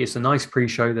 it's a nice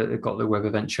pre-show that they've got the Web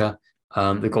Adventure.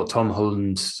 They've got Tom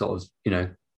Holland sort of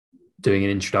doing an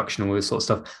introduction, all this sort of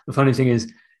stuff. The funny thing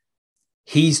is,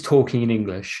 he's talking in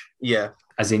English,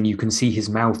 as in you can see his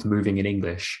mouth moving in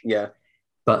English,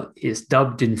 but it's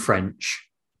dubbed in French,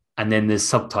 and then there's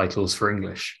subtitles for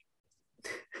English.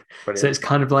 Brilliant. So it's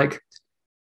kind of like,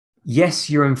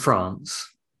 yes, you're in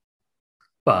France,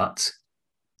 but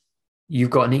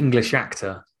you've got an English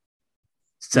actor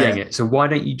saying it. So why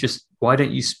don't you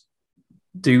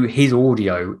do his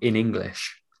audio in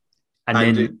English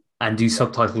and do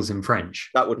subtitles in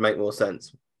French? That would make more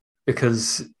sense.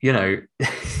 Because,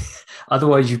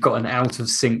 otherwise you've got an out of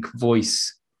sync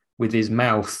voice with his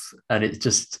mouth, and it's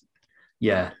just,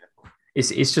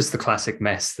 it's just the classic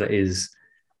mess that is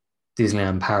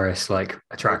Disneyland Paris,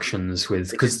 attractions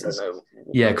with, because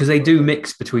they do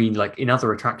mix between, in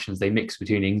other attractions, they mix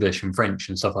between English and French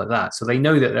and stuff like that. So they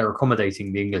know that they're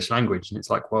accommodating the English language. And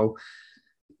it's like, well,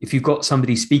 if you've got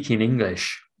somebody speaking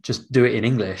English, just do it in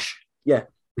English. Yeah.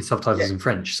 With subtitles in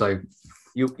French. So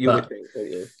you would think,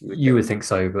 don't you? You would think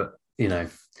so, but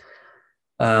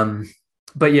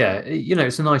but yeah,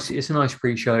 it's a nice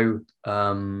pre-show.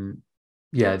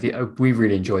 We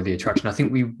really enjoyed the attraction. I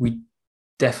think we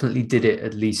definitely did it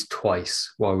at least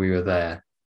twice while we were there.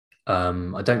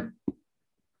 I don't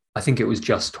I think it was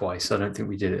just twice. I don't think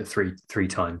we did it three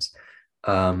times.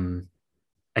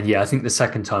 And yeah, I think the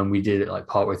second time we did it like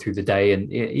partway through the day,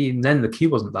 and even then the queue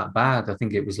wasn't that bad. I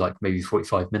think it was like maybe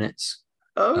 45 minutes.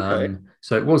 Oh, okay.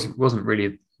 So it wasn't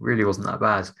really wasn't that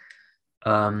bad.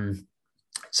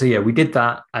 So yeah, we did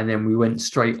that, and then we went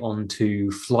straight on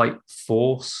to Flight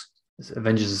Force,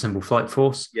 Avengers Assemble Flight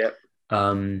Force. Yep.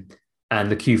 And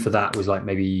the queue for that was like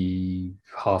maybe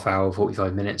half hour,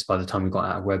 45 minutes by the time we got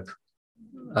out of web.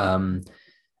 And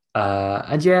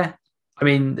yeah, I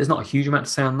mean, there's not a huge amount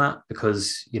to say on that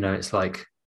because, you know, it's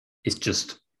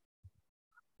just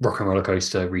Rock and Roller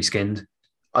Coaster reskinned.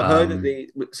 I've heard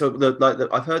that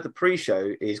I've heard the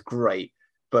pre-show is great,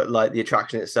 but like the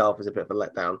attraction itself is a bit of a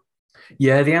letdown.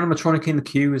 Yeah, the animatronic in the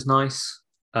queue is nice.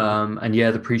 And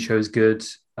yeah, the pre-show is good.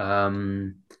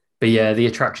 But yeah, the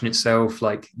attraction itself,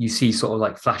 like you see sort of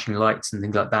like flashing lights and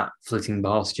things like that flitting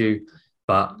past you,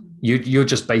 but you're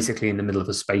just basically in the middle of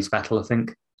a space battle, I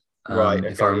think. Right. Okay.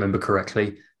 If I remember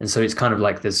correctly. And so it's kind of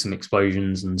like there's some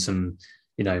explosions and some,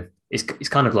 you know, it's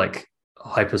kind of like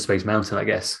Hyperspace Mountain, I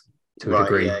guess, to a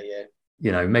degree. Yeah, yeah.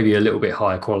 You know, maybe a little bit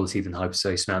higher quality than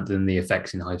Hyperspace Mountain, than the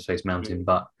effects in Hyperspace Mountain,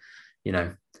 but you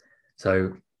know,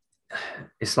 so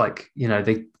it's like, you know,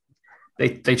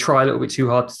 they try a little bit too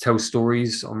hard to tell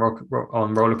stories on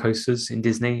roller coasters in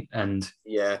Disney, and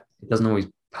yeah, it doesn't always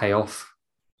pay off.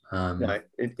 No,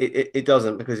 it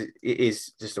doesn't, because it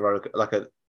is just a roller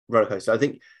coaster. I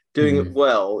think doing it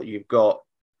well, you've got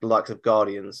the likes of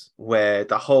Guardians, where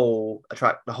the whole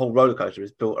roller coaster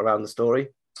is built around the story.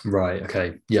 Right.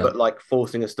 Okay. Yeah. But like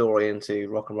forcing a story into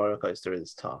Rock and Roller Coaster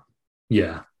is tough.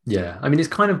 Yeah. Yeah. I mean, it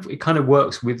kind of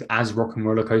works as Rock and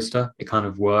Roller Coaster. It kind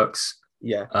of works.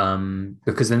 Yeah.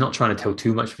 Because they're not trying to tell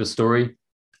too much of a story.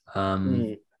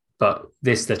 But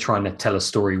they're trying to tell a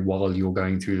story while you're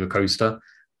going through the coaster.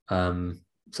 So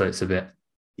it's a bit.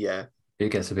 Yeah. It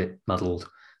gets a bit muddled.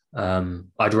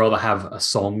 I'd rather have a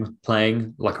song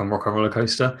playing like on Rock and Roller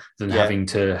Coaster than having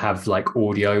to have like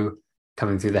audio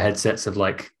coming through the headsets of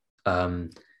like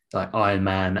Iron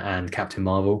Man and Captain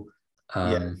Marvel.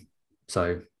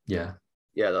 So yeah.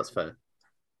 Yeah, that's fair.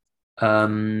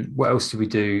 What else did we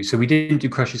do? So we didn't do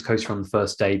Crush's Coaster on the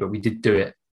first day, but we did do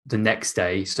it the next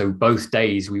day. So both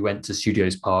days we went to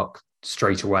Studios Park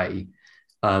straight away,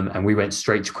 and we went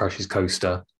straight to Crush's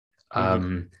Coaster.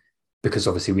 Because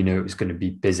obviously we knew it was going to be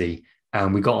busy,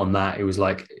 and we got on that. It was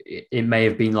like, it may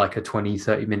have been like a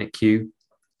 20-30 minute queue,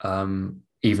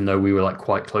 even though we were like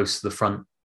quite close to the front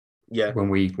when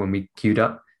we queued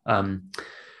up.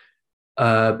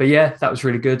 But yeah, that was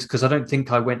really good, because I don't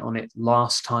think I went on it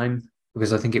last time,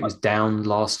 because I think it was down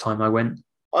last time I went.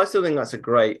 I still think that's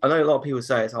I know a lot of people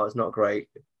say it's not a great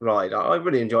ride. I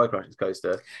really enjoy Crush's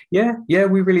Coaster. Yeah,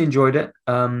 we really enjoyed it.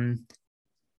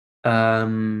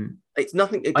 It's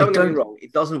nothing. Don't get me wrong.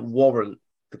 It doesn't warrant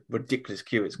the ridiculous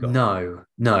queue it's got. No,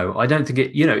 I don't think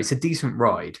it. You know, it's a decent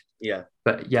ride. Yeah,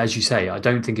 but yeah, as you say, I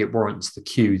don't think it warrants the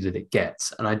queue that it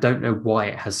gets, and I don't know why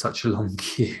it has such a long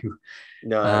queue.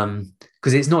 No,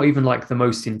 because it's not even like the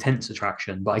most intense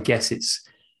attraction. But I guess it's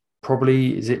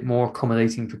probably, is it more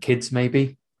accommodating for kids?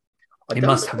 Maybe it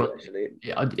must have.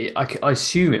 I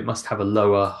assume it must have a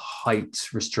lower height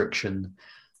restriction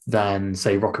than,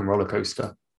 say, Rock and Roller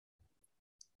Coaster.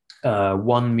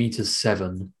 1.7 meters,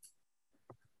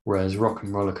 whereas Rock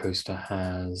and Roller Coaster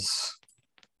has,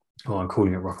 I'm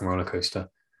calling it Rock and Roller Coaster,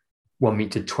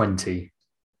 1.20 meters.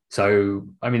 So,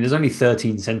 I mean, there's only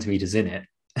 13 centimeters in it.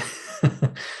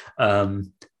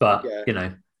 But you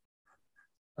know,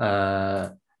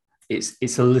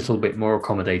 it's a little bit more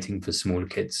accommodating for smaller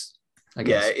kids, I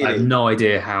guess. I have no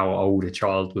idea how old a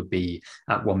child would be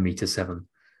at 1.7 meters. No,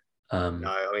 I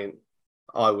mean,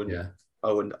 I wouldn't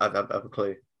have a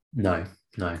clue. No.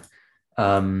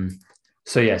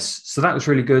 So yes, so that was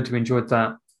really good. We enjoyed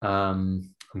that.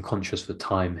 I'm conscious for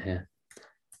time here.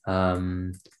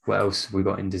 What else have we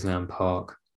got in Disneyland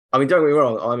Park? I mean, don't get me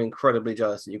wrong, I'm incredibly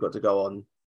jealous that you got to go on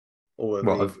all of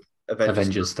the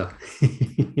Avengers stuff.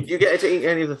 You get to eat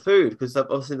any of the food, because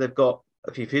obviously they've got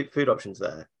a few food options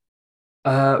there.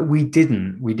 We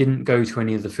didn't go to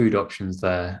any of the food options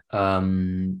there.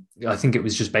 I think it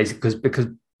was just basic because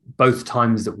both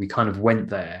times that we kind of went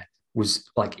there was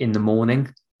like in the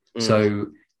morning. So,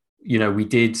 you know, we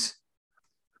did,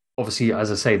 obviously,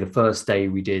 as I say, the first day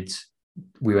we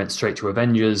went straight to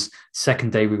Avengers.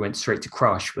 Second day we went straight to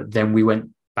Crush, but then we went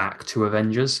back to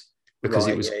Avengers because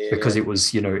it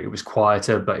was, you know, it was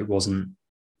quieter, but it wasn't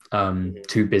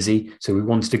too busy. So we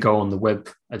wanted to go on the web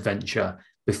adventure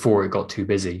before it got too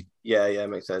busy. Yeah,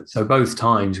 makes sense. So both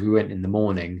times we went in the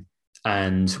morning,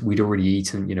 and we'd already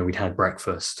eaten, you know, we'd had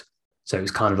breakfast. So it was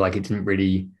kind of like it didn't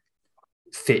really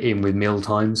fit in with meal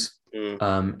times.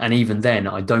 And even then,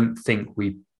 I don't think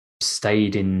we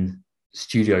stayed in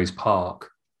Studios Park.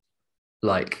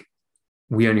 Like,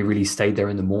 we only really stayed there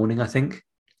in the morning, I think.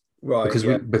 Right.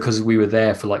 Because we were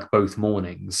there for like both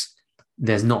mornings.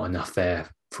 There's not enough there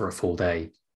for a full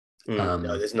day.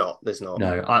 No, there's not.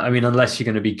 No, I mean, unless you're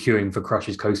going to be queuing for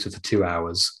Crush's Coaster for 2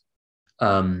 hours,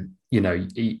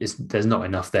 there's not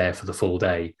enough there for the full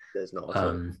day. There's not.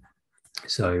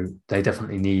 So they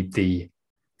definitely need the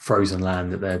Frozen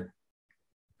Land that they're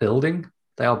building.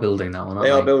 They are building that one, aren't they?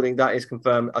 They are building. That is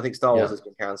confirmed. I think Star Wars has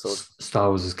been cancelled. Star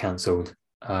Wars is cancelled.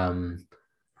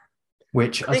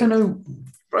 Which I don't know.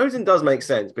 Frozen does make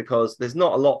sense because there's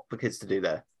not a lot for kids to do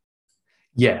there.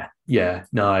 Yeah.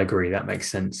 No, I agree. That makes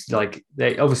sense. Like,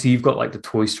 you've got like the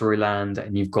Toy Story Land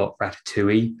and you've got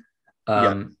Ratatouille.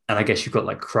 And I guess you've got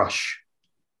like Crush.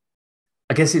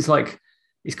 I guess it's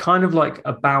kind of like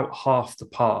about half the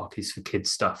park is for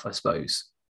kids stuff, I suppose.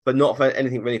 But not for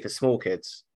anything really for small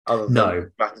kids, other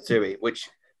than Ratatouille, which,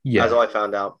 as I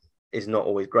found out, is not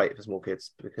always great for small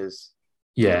kids because...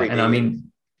 Yeah, and I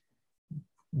mean,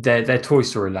 their Toy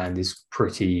Story Land is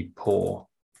pretty poor.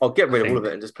 I'll get rid of all of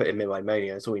it and just put in Midway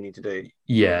Mania. That's all you need to do.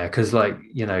 Yeah, because the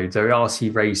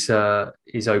RC Racer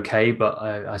is okay, but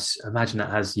I imagine that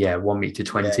has 1 meter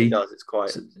 20. Yeah, it does. It's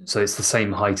quite. So it's the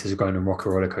same height as going on Rock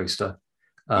Roller Coaster.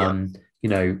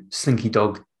 Slinky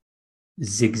Dog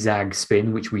Zigzag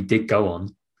Spin, which we did go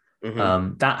on.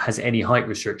 Mm-hmm. That has any height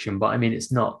restriction, but I mean,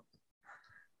 it's not.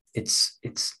 It's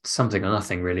something or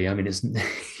nothing, really. I mean, it's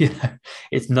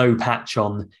it's no patch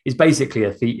on. It's basically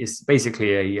a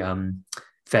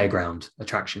fairground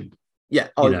attraction. Yeah.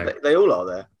 They all are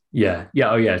there. Yeah.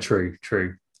 Oh, yeah. True.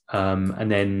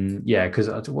 And then because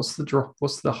what's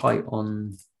the height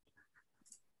on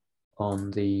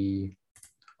the?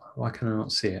 Why can I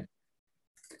not see it?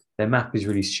 Their map is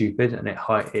really stupid, and it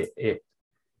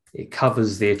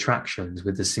covers the attractions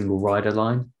with the single rider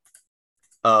line.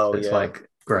 Oh, so it's like,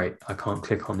 great, I can't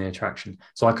click on the attraction,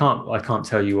 so I can't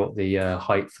tell you what the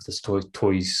height for the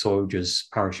Toy Soldiers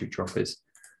parachute drop is,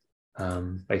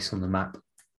 based on the map.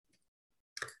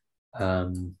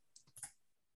 And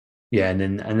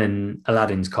then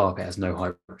Aladdin's carpet has no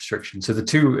height restriction. So the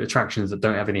two attractions that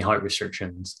don't have any height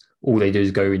restrictions, all they do is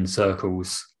go in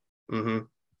circles. Mm-hmm.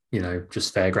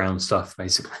 Just fairground stuff,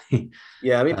 basically.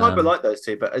 Yeah, I mean, Piper liked those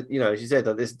two, but as you said,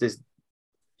 that this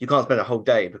you can't spend a whole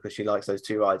day because she likes those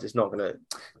two rides. It's not going to,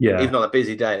 even on a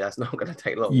busy day, that's not going to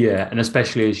take long. Yeah, and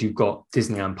especially as you've got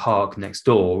Disneyland Park next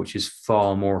door, which is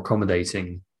far more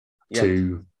accommodating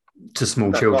to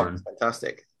small children.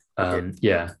 Fantastic.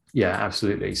 Yeah,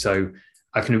 absolutely. So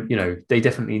I can, they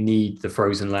definitely need the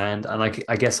Frozen Land, and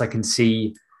I guess I can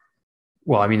see.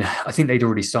 Well, I mean, I think they'd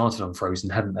already started on Frozen,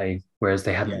 hadn't they? Whereas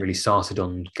they hadn't really started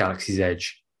on Galaxy's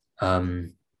Edge.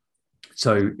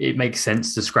 So it makes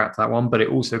sense to scrap that one, but it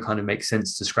also kind of makes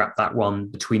sense to scrap that one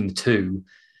between the two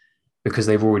because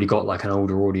they've already got like an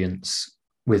older audience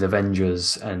with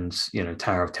Avengers and,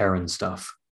 Tower of Terror and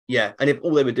stuff. Yeah, and if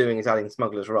all they were doing is adding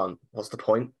Smuggler's Run, what's the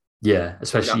point? Yeah,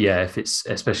 especially if it's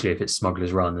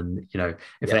Smuggler's Run, and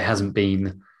if it hasn't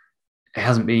been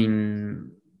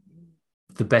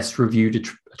the best reviewed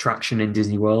attraction in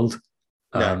Disney World,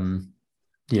 it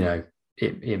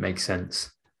makes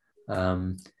sense.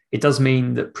 It does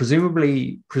mean that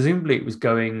presumably it was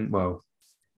going, well,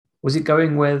 was it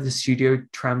going where the Studio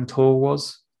Tram Tour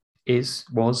was? No,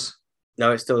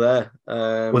 it's still there.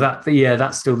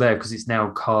 That's still there because it's now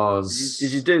Cars.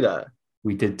 Did you do that?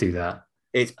 We did do that.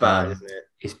 It's bad, isn't it?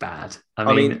 It's bad.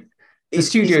 I mean the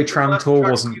Studio Tram Tour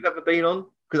wasn't. You've ever been on?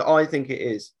 Because I think it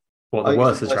is. What, the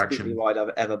worst attraction? Disney ride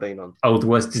I've ever been on. Oh, the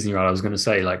worst Disney ride. I was going to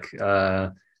say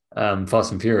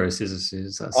Fast and Furious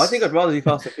is. I think I'd rather do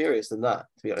Fast and Furious than that,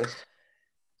 to be honest.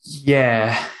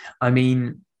 Yeah, I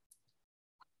mean,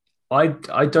 I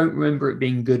don't remember it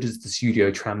being good as the Studio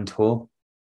Tram Tour.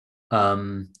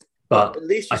 But at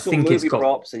least you I saw think movie it's got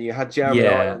props and you had Jeremy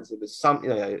Irons. It was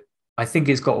something. I think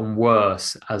it's gotten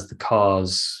worse as the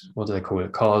Cars. What do they call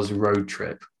it? Cars Road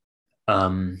Trip.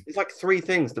 It's like three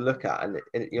things to look at, and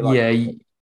you're like,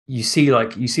 you see a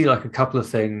couple of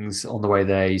things on the way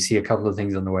there. You see a couple of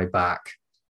things on the way back,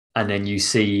 and then you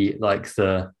see like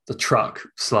the truck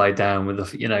slide down with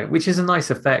the which is a nice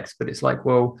effect, but it's like,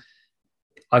 well,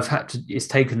 it's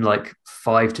taken like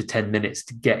 5 to 10 minutes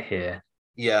to get here.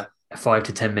 Yeah, 5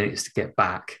 to 10 minutes to get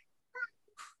back,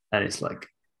 and it's like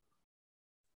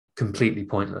completely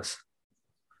pointless.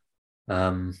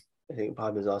 I think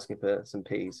Piper's asking for some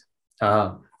peas.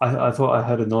 I thought I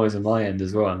heard a noise on my end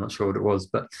as well. I'm not sure what it was,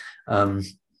 but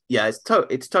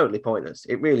it's totally pointless.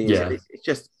 It really is. Yeah. It's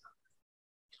just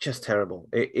just terrible.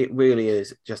 It really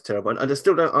is just terrible. And I just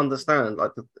still don't understand.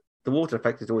 Like the water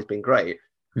effect has always been great,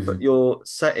 but you're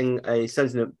setting a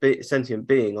sentient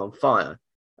being on fire,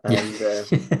 and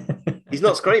he's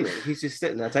not screaming. He's just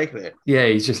sitting there taking it. Yeah,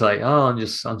 he's just like, oh,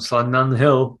 I'm sliding down the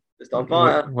hill. Just on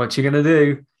fire. What you gonna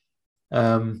do?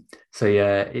 So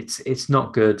yeah, it's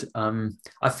not good.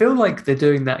 I feel like they're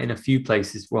doing that in a few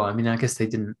places. Well, I mean, I guess they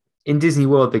didn't in Disney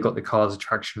World. They got the Cars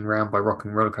attraction around by Rock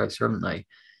and Roller Coaster, haven't they?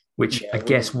 Which I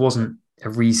guess wasn't a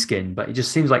reskin, but it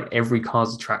just seems like every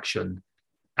Cars attraction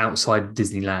outside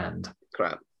Disneyland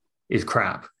is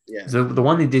crap. Yeah, the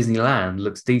one in Disneyland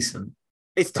looks decent.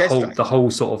 It's the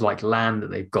whole sort of like land that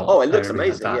they've got. Oh, it looks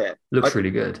amazing. Yeah, looks really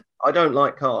good. I don't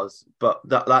like Cars, but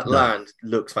that land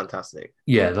looks fantastic.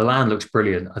 Yeah, the land looks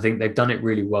brilliant. I think they've done it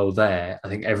really well there. I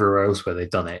think everywhere else where they've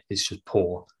done it, it's just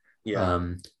poor. Yeah,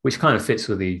 which kind of fits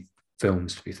with the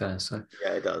films, to be fair. So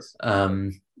yeah, it does.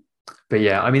 But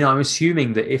yeah, I mean, I'm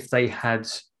assuming that if they had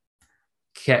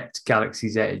kept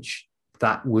Galaxy's Edge,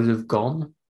 that would have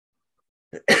gone.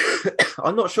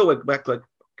 I'm not sure where Galaxy's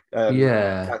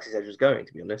Edge was going,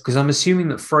 to be honest. Because I'm assuming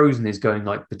that Frozen is going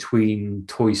like between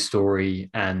Toy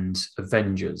Story and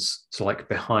Avengers, so like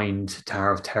behind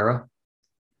Tower of Terror,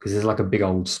 because there's like a big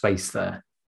old space there.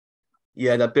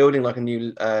 Yeah, they're building like a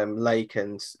new lake,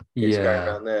 and it's going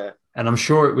around there. And I'm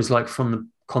sure it was like from the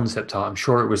concept art. I'm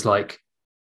sure it was like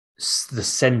the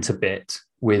center bit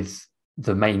with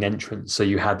the main entrance. So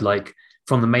you had like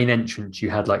from the main entrance,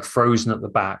 you had like Frozen at the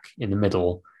back, in the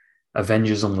middle,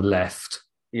 Avengers on the left.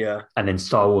 Yeah. And then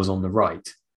Star Wars on the right.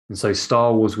 And so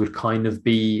Star Wars would kind of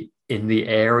be in the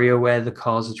area where the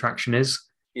Cars attraction is.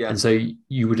 Yeah. And so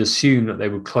you would assume that they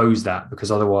would close that,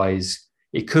 because otherwise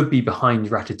it could be behind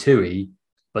Ratatouille,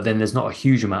 but then there's not a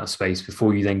huge amount of space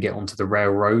before you then get onto the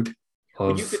railroad.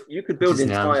 You could build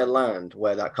an entire land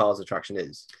where that Cars attraction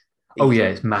is. Oh yeah,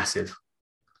 it's massive.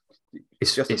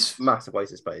 It's a massive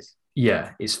waste of space.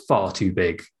 Yeah, it's far too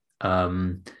big.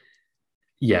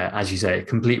 Yeah, as you say, a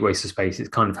complete waste of space. It's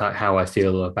kind of how I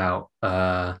feel about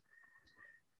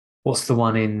what's the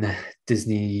one in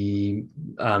Disney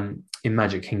in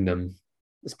Magic Kingdom?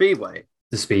 The Speedway.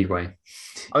 The Speedway.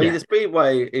 I mean, the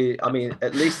Speedway is, I mean,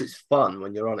 at least it's fun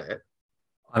when you're on it.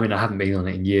 I mean, I haven't been on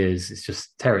it in years. It's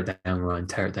just tear it down, Ryan.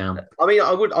 Tear it down. I mean,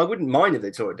 I wouldn't mind if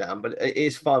they tore it down, but it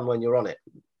is fun when you're on it.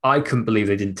 I couldn't believe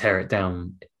they didn't tear it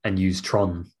down and use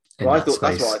Tron. Well, that's why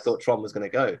I thought Tron was going to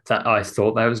go. I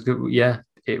thought that was good. Yeah,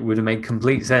 it would have made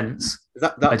complete sense.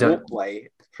 That walkway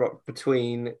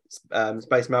between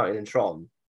Space Mountain and Tron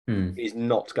is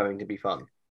not going to be fun.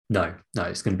 No,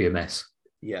 it's going to be a mess.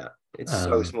 Yeah, it's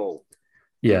so small.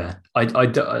 Yeah, I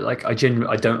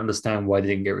genuinely don't understand why they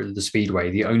didn't get rid of the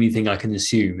Speedway. The only thing I can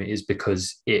assume is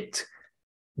because it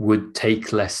would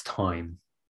take less time.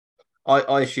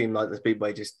 I assume like the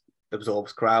Speedway just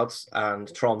absorbs crowds,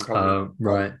 and Tron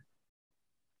probably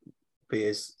be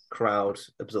as crowd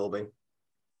absorbing.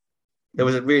 There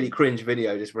was a really cringe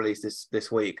video just released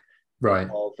this week, right?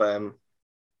 Of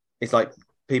it's like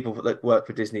people that work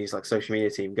for Disney's like social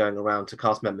media team going around to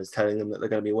cast members telling them that they're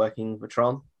going to be working for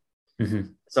Tron.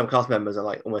 Mm-hmm. Some cast members are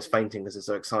like almost fainting because they're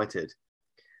so excited,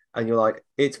 and you're like,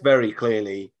 it's very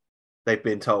clearly they've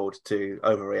been told to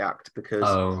overreact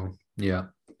because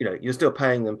you're still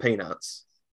paying them peanuts.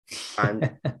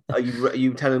 And are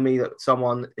you telling me that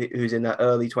someone who's in their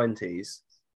early 20s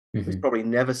who's probably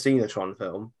never seen a Tron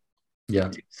film,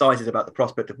 is excited about the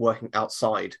prospect of working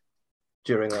outside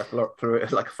during a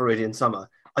Floridian summer?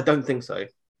 I don't think so.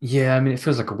 Yeah, I mean, it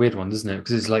feels like a weird one, doesn't it?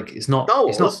 Because it's like it's not.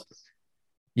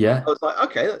 Yeah, I was like,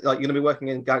 okay, like you're going to be working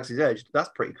in Galaxy's Edge. That's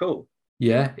pretty cool.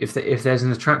 Yeah, if there's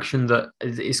an attraction that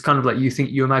it's kind of like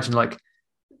you imagine like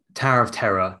Tower of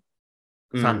Terror,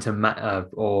 Phantom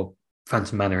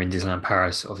Manor in Disneyland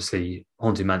Paris, obviously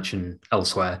Haunted Mansion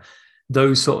elsewhere.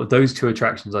 Those two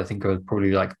attractions, I think, are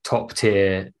probably like top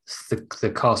tier.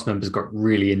 The cast members got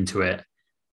really into it.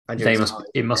 And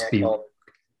it must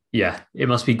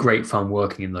be great fun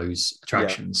working in those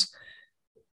attractions. Yeah.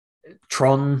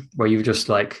 Tron, where you're just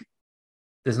like,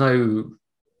 you're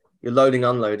loading,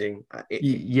 unloading.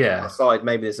 Outside,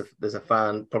 maybe there's a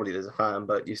fan. Probably there's a fan,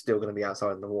 but you're still going to be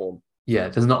outside in the warm. Yeah,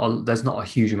 there's not a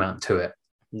huge amount to it.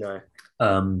 No.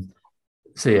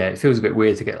 So yeah, it feels a bit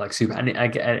weird to get like super. And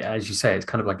as you say, it's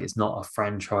kind of like it's not a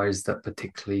franchise that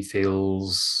particularly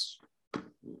feels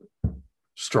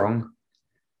strong.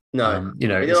 No,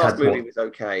 the last movie was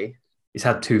okay. It's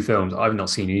had 2 films. I've not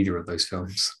seen either of those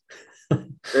films.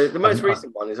 The most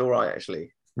recent one is all right,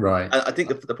 actually. Right. I think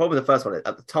the problem with the first one,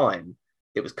 at the time,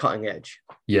 it was cutting edge.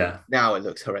 Yeah. Now it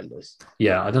looks horrendous.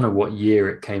 Yeah, I don't know what year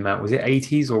it came out. Was it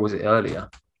 80s or was it earlier?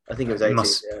 I think it was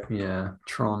 80s. Yeah.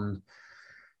 Tron.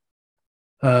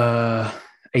 Uh,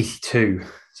 82.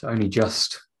 So only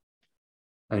just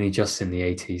in the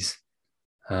 80s.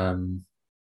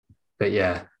 But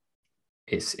yeah,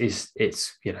 it's it's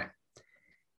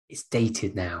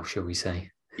dated now, shall we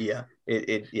say? Yeah,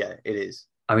 it is.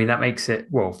 I mean, that makes it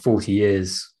 40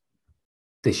 years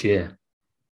this year.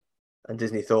 And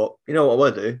Disney thought, you know what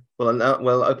we'll do?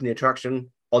 We'll open the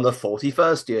attraction on the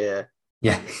 41st year.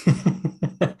 Yeah.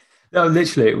 No,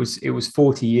 literally, it was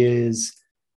 40 years,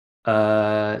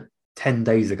 10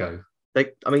 days ago.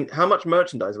 I mean, how much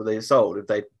merchandise would they have sold if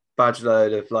they badged a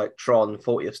load of like Tron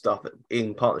 40th stuff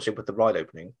in partnership with the ride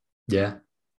opening? Yeah,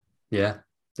 yeah.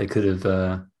 They could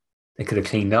have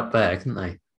cleaned up there, couldn't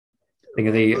they? Think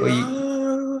of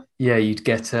you'd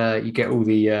get all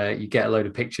the you get a load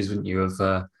of pictures, wouldn't you,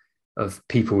 of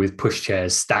people with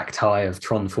pushchairs stacked high of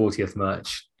Tron 40th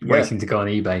merch waiting to go on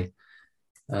eBay.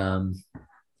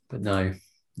 But no,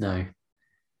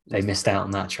 they missed out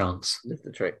on that chance. That's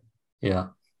the trick. Yeah.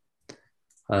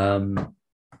 I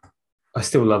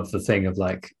still love the thing of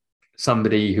like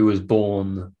somebody who was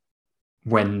born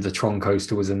when the Tron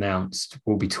coaster was announced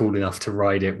will be tall enough to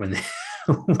ride it when,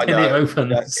 when it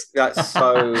opens. That's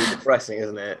so depressing,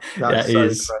 isn't it? That's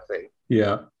depressing.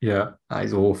 Yeah, that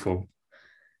is awful.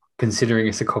 Considering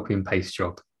it's a copy and paste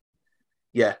job.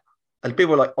 Yeah. And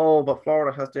people are like, oh, but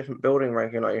Florida has different building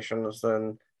regulations.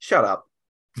 And shut up.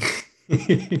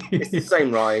 It's the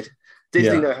same ride.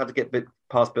 Disney know how to get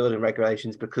past building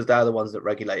regulations because they're the ones that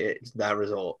regulate it. It's their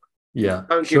resort. Yeah.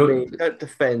 Don't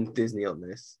defend Disney on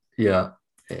this. Yeah.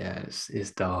 Yeah,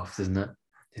 it's daft, isn't it?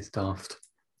 It's daft.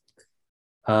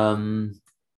 I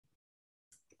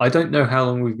don't know how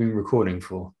long we've been recording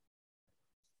for.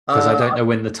 Because I don't know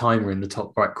when the timer in the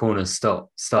top right corner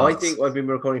starts. I think we've been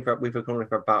recording for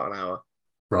about an hour.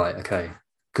 Right, okay.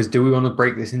 Because do we want to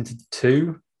break this into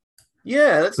two?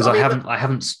 Yeah, because I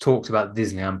haven't talked about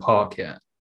Disneyland Park yet.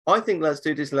 I think let's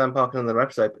do Disneyland Park in another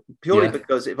episode purely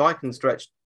because if I can stretch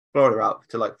Florida out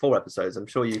to like 4 episodes, I'm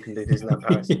sure you can do Disneyland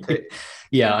Paris too.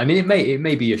 Yeah, I mean it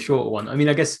may be a shorter one. I mean,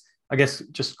 I guess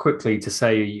just quickly to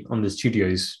say on the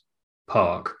Studios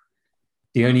Park,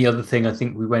 the only other thing I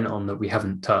think we went on that we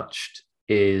haven't touched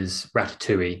is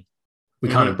Ratatouille. We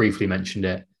kind of briefly mentioned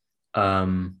it,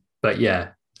 but yeah,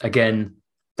 again.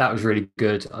 That was really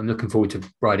good. I'm looking forward to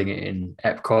riding it in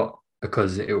Epcot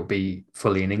because it will be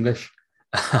fully in English.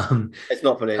 It's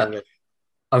not fully in English.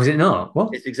 Oh, is it not?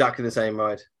 What? It's exactly the same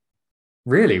ride.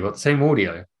 Really? What, the same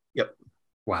audio? Yep.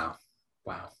 Wow.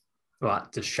 Well,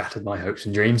 that just shattered my hopes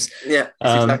and dreams. Yeah,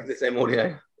 it's exactly the same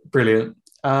audio. Brilliant.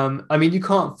 I mean, you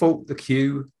can't fault the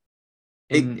queue.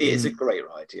 It is a great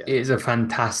ride, yeah. It is a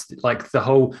fantastic, like the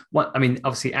whole one. I mean,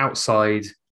 obviously outside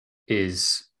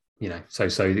is... so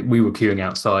we were queuing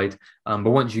outside, but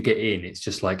once you get in, it's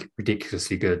just like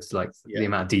ridiculously good. Like the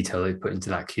amount of detail they put into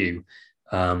that queue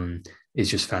is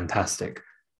just fantastic.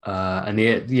 And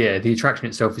the attraction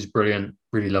itself is brilliant.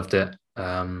 Really loved it.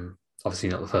 Obviously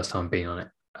not the first time being on it,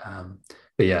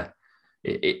 but yeah,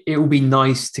 it will be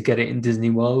nice to get it in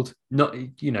Disney World. Not,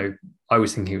 I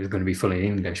was thinking it was going to be fully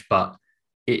in English, but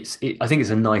I think it's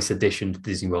a nice addition to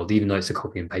Disney World, even though it's a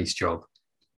copy and paste job.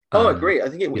 I agree. I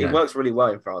think it works really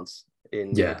well in France.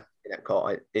 In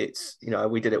Epcot, it's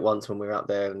we did it once when we were out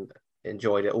there and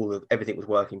enjoyed it. Everything was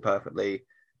working perfectly.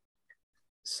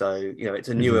 So it's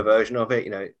a newer version of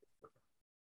it.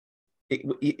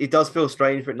 It does feel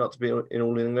strange for it not to be in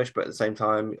all English, but at the same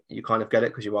time, you kind of get it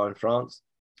because you are in France.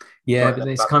 Yeah, but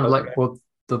it's kind of like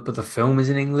but the film is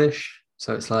in English.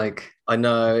 So it's like, I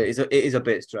know it is a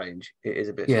bit strange. It is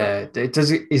a bit. Yeah.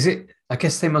 Is it? I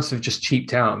guess they must have just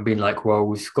cheaped out and been like, well,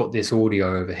 we've got this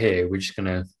audio over here. We're just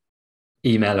gonna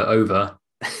email it over.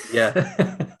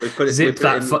 Yeah. Zip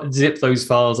those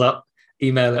files up.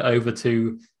 Email it over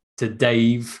to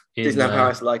Dave. Disneyland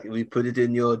Paris, like we put it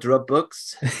in your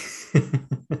Dropbox.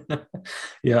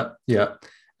 Yeah,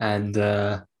 and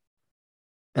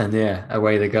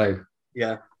away they go.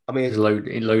 Yeah. I mean, just load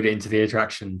it into the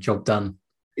attraction. Job done.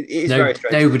 It is very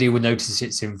strange. Nobody will notice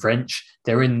it's in French.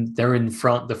 They're in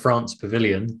the France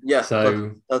pavilion. Yeah.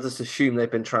 So I'll just assume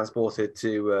they've been transported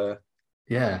to.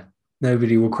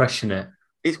 Nobody will question it.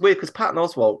 It's weird because Patton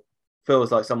Oswalt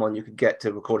feels like someone you could get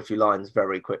to record a few lines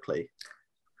very quickly.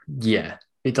 Yeah,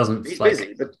 it doesn't. He's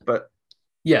busy, but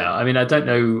yeah. I mean, I don't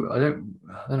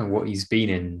know what he's been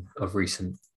in of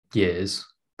recent years,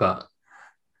 but.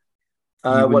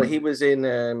 Well, he was in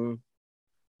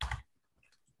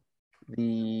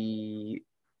the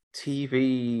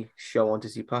TV show on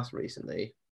Disney Plus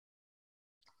recently.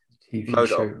 TV MODOK.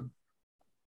 show.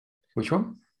 Which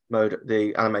one?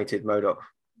 The animated MODOK.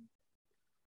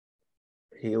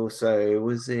 He also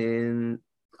was in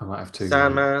I might have to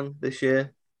Sandman this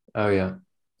year. Oh yeah.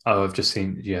 Oh, I've just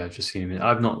seen him.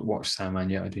 I've not watched Sandman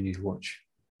yet. I do need to watch.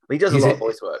 He does He's a lot in- of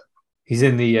voice work. He's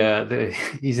in the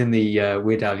he's in the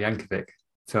Weird Al Yankovic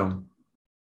film.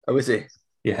 Oh, is he?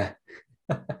 Yeah.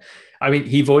 I mean,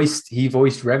 he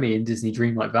voiced Remy in Disney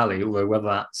Dreamlight Valley, although whether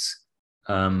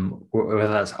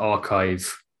that's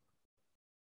archive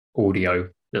audio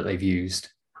that they've used.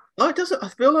 No, it doesn't. I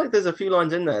feel like there's a few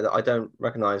lines in there that I don't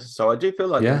recognize. So I do feel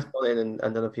like Yeah. they've gone in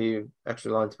and done a few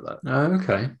extra lines for that. Oh,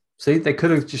 okay. See, they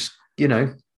could have just,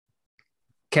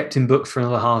 kept him booked for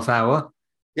another half hour.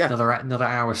 Yeah. Another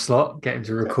hour slot, get him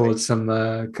to record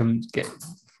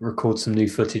record some new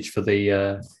footage for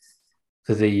the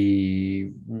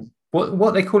what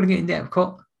are they calling it in the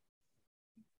Epcot?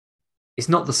 It's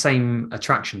not the same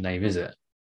attraction name, is it?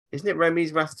 Isn't it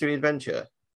Remy's Ratatouille Adventure?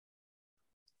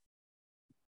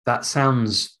 That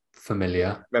sounds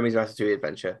familiar. Remy's Ratatouille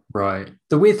Adventure. Right.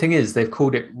 The weird thing is they've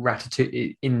called it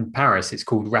Ratatouille in Paris. It's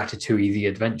called Ratatouille the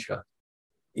Adventure.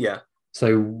 Yeah.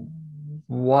 So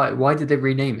why did they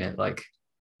rename it? Like,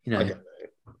 I don't know.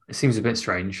 it seems a bit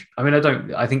strange. I mean,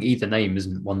 I think either name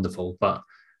isn't wonderful, but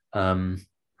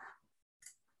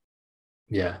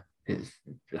yeah, it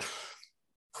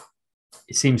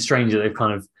seems strange that they've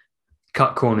kind of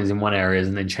cut corners in one area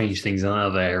and then changed things in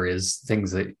other areas.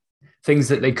 Things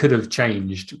that they could have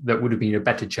changed that would have been a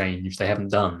better change. They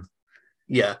haven't done.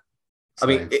 Yeah. So, I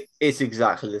mean, it's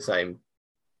exactly the same,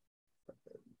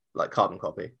 like carbon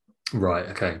copy. right.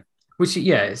 Okay. Which,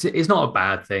 yeah, it's not a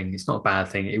bad thing. It's not a bad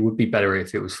thing. It would be better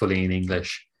if it was fully in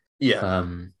English. Yeah.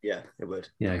 Yeah, it would.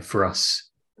 For us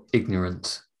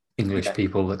ignorant English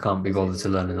people that can't be bothered to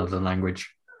learn another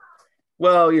language.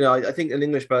 Well, I think an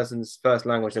English person's first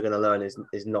language they're going to learn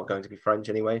is not going to be French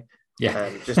anyway. Yeah.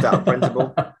 Just out of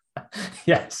principle.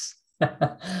 Yes.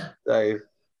 So,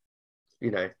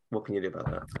 what can you do about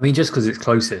that? I mean, just because it's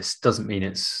closest doesn't mean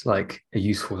it's like a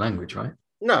useful language, right?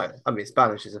 No, I mean,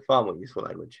 Spanish is a far more useful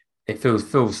language. It feels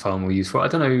far more useful. I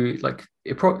don't know, like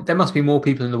there must be more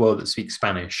people in the world that speak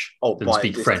Spanish than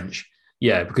speak French.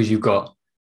 Yeah, because you've got,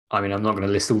 I mean, I'm not going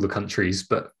to list all the countries,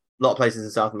 but a lot of places in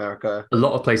South America. A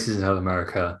lot of places in South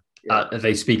America. Yeah.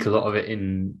 They speak a lot of it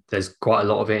there's quite a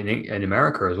lot of it in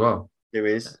America as well. There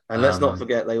is. And let's not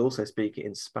forget, they also speak it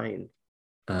in Spain.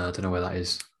 I don't know where that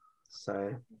is.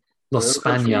 So, Los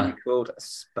España. Called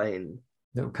Spain.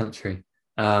 Little country.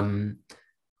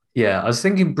 Yeah, I was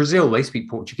thinking Brazil, they speak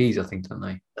Portuguese, I think, don't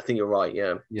they? I think you're right,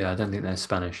 yeah. Yeah, I don't think they're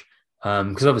Spanish.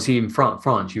 Because obviously in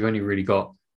France, you've only really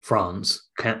got France,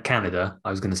 Canada, I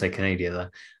was going to say Canada there.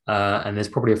 And there's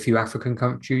probably a few African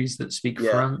countries that speak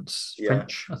French,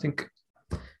 I think.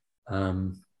 But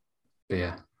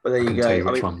yeah. But there you go.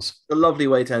 I mean, ones. A lovely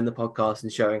way to end the podcast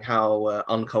and showing how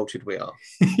uncultured we are.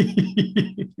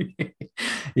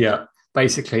 Yeah,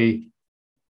 basically,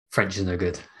 French is no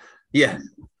good. Yeah.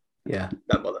 Yeah.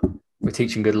 Don't bother. We're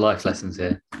teaching good life lessons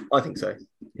here. I think so.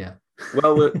 Yeah.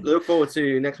 Well, we'll look forward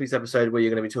to next week's episode where you're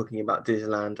going to be talking about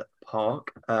Disneyland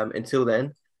Park. Until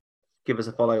then, give us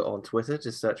a follow on Twitter.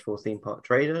 Just search for Theme Park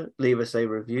Trader. Leave us a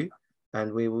review,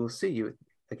 and we will see you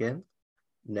again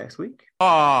next week.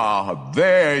 Ah,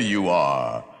 there you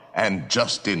are. And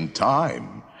just in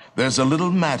time. There's a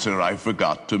little matter I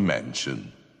forgot to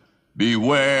mention.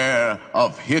 Beware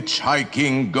of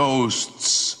hitchhiking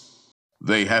ghosts.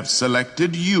 They have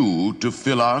selected you to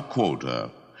fill our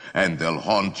quota, and they'll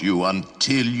haunt you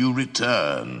until you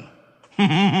return.